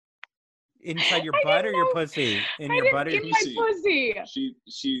 Inside your butt or your pussy? In your butt or your pussy? My pussy. She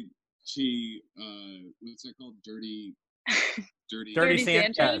what's that called? Dirty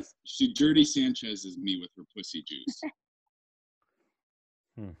Sanchez. She Dirty Sanchez is me with her pussy juice.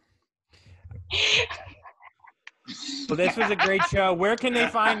 Well, this was a great show. Where can they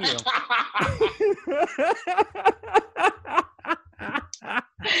find you?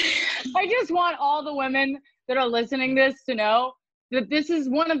 I just want all the women that are listening to this to know that this is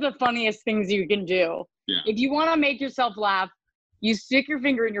one of the funniest things you can do. Yeah. If you want to make yourself laugh, you stick your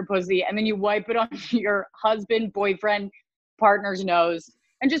finger in your pussy and then you wipe it on your husband, boyfriend, partner's nose,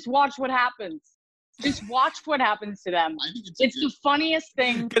 and just watch what happens. Just watch what happens to them. I think it's the funniest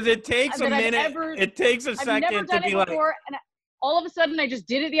thing. Because it takes a minute. It takes a second I've never done to be it before, and all of a sudden I just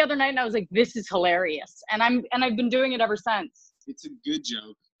did it the other night and I was like, this is hilarious. And I've been doing it ever since. It's a good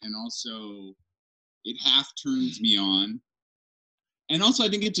joke, and also it half turns me on. And also I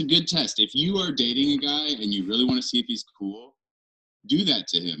think it's a good test. If you are dating a guy and you really want to see if he's cool, do that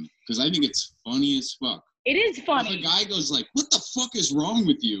to him. Because I think it's funny as fuck. It is If funny. a guy goes like, "What the fuck is wrong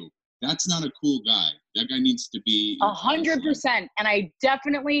with you?" That's not a cool guy. That guy needs to be 100%. And I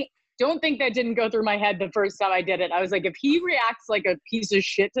definitely don't think that didn't go through my head the first time I did it. I was like, if he reacts like a piece of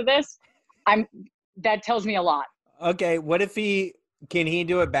shit to this, that tells me a lot. Okay, what if can he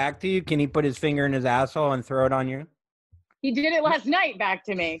do it back to you? Can he put his finger in his asshole and throw it on you? He did it last night back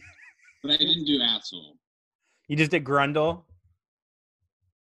to me. But I didn't do asshole. You just did grundle?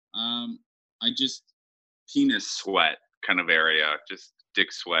 I just penis sweat kind of area, just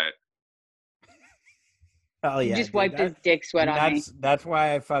dick sweat. Oh yeah. He just wiped his dick sweat on me. That's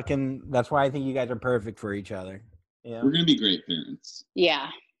why I think you guys are perfect for each other. Yeah. We're gonna be great parents. Yeah.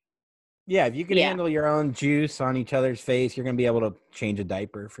 Yeah, if you can handle your own juice on each other's face, you're gonna be able to change a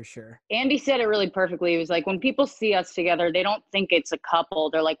diaper for sure. Andy said it really perfectly. He was like, when people see us together, they don't think it's a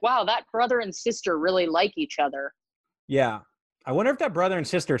couple. They're like, wow, that brother and sister really like each other. Yeah. I wonder if that brother and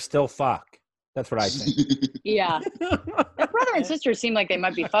sister still fuck. That's what I think. Yeah. That brother and sister seem like they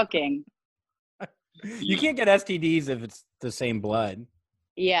might be fucking. You can't get STDs if it's the same blood.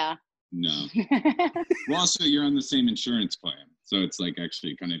 Yeah. No. Well, also, you're on the same insurance plan. So it's like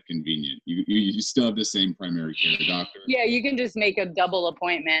actually kind of convenient. You still have the same primary care doctor. Yeah, you can just make a double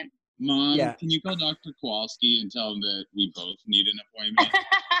appointment. Mom, can you call Dr. Kowalski and tell him that we both need an appointment?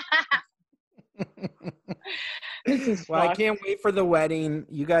 This is well, I can't wait for the wedding.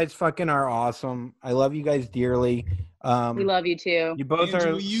 You guys fucking are awesome. I love you guys dearly. We love you too. You both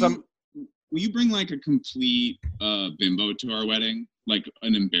Andrew, are will you bring like a complete bimbo to our wedding? Like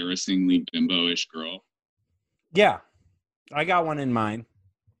an embarrassingly bimbo-ish girl? Yeah. I got one in mind.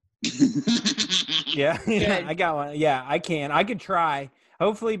 Yeah, I got one. Yeah, I can. I could try.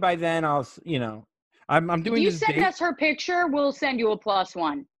 Hopefully by then I'm doing If this. You send us her picture, we'll send you a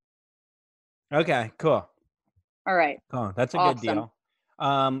 +1. Okay, cool. All right. Cool. That's a good deal.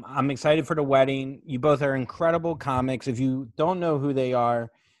 I'm excited for the wedding. You both are incredible comics. If you don't know who they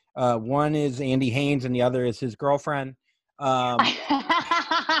are, one is Andy Haynes and the other is his girlfriend.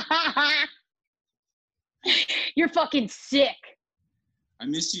 You're fucking sick. I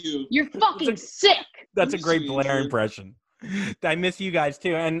miss you. You're fucking sick. That's a great Blair impression. I miss you guys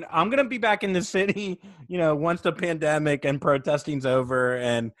too. And I'm going to be back in the city, once the pandemic and protesting's over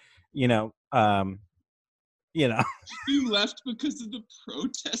and, You left because of the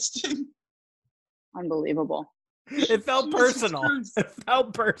protesting? Unbelievable. It felt personal. It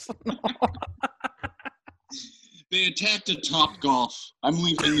felt personal. They attacked a Topgolf. I'm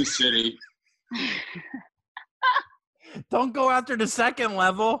leaving the city. Don't go after the second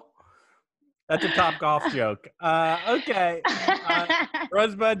level. That's a Topgolf joke. Okay.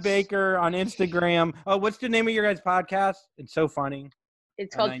 Rosebud Baker on Instagram. Oh, what's the name of your guys' podcast? It's so funny.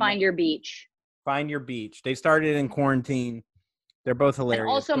 It's called Find Your Beach. Find Your Beach. They started in quarantine. They're both hilarious. And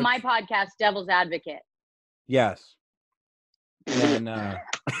also my podcast, Devil's Advocate. Yes. And God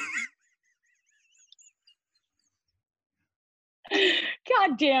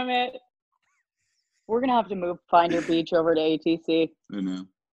damn it. We're going to have to move Find Your Beach over to ATC. I know.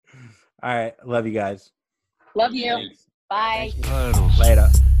 All right. Love you guys. Love you. Thanks. Bye. Puddles. Later.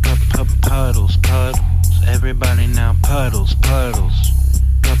 Puddles. Everybody now puddles. Puddles.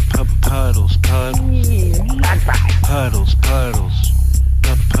 Puddles. That's right. Puddles.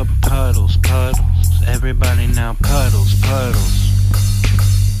 Everybody now puddles.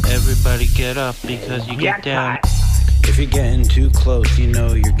 Everybody get up because you get down. If you're getting too close, you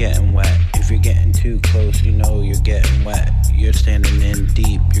know you're getting wet. If you're getting too close, you know you're getting wet. You're standing in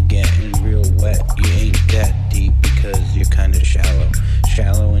deep, you're getting real wet. You ain't that deep because you're kind of shallow.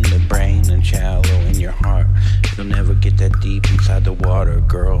 Shallow in the brain and shallow in your heart. You'll never get that deep inside the water,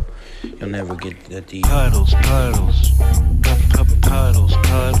 girl. You'll never get that deep. Puddles. Puddles. Puddles.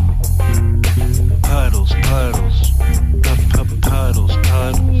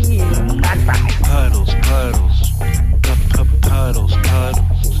 That's right. Puddles.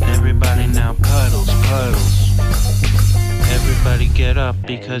 Everybody now puddles. Everybody get up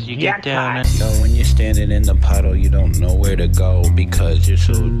because you get down. So when you're standing in the puddle, you don't know where to go because you're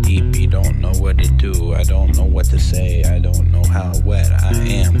so deep. You don't know what to do. I don't know what to say. I don't know how wet I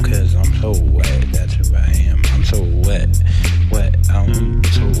am because I'm so wet. That's who I am. I'm so wet. I'm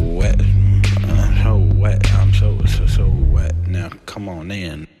so wet. I'm so wet. Now come on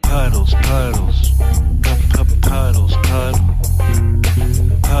in. Puddles. Puddles. Puddles.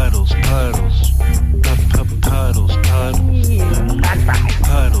 That's right.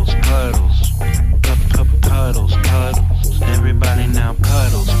 Puddles. Everybody now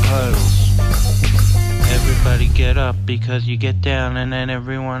puddles. Everybody get up because you get down and then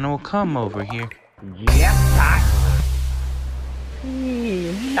everyone will come over here. Yep,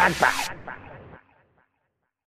 that's right.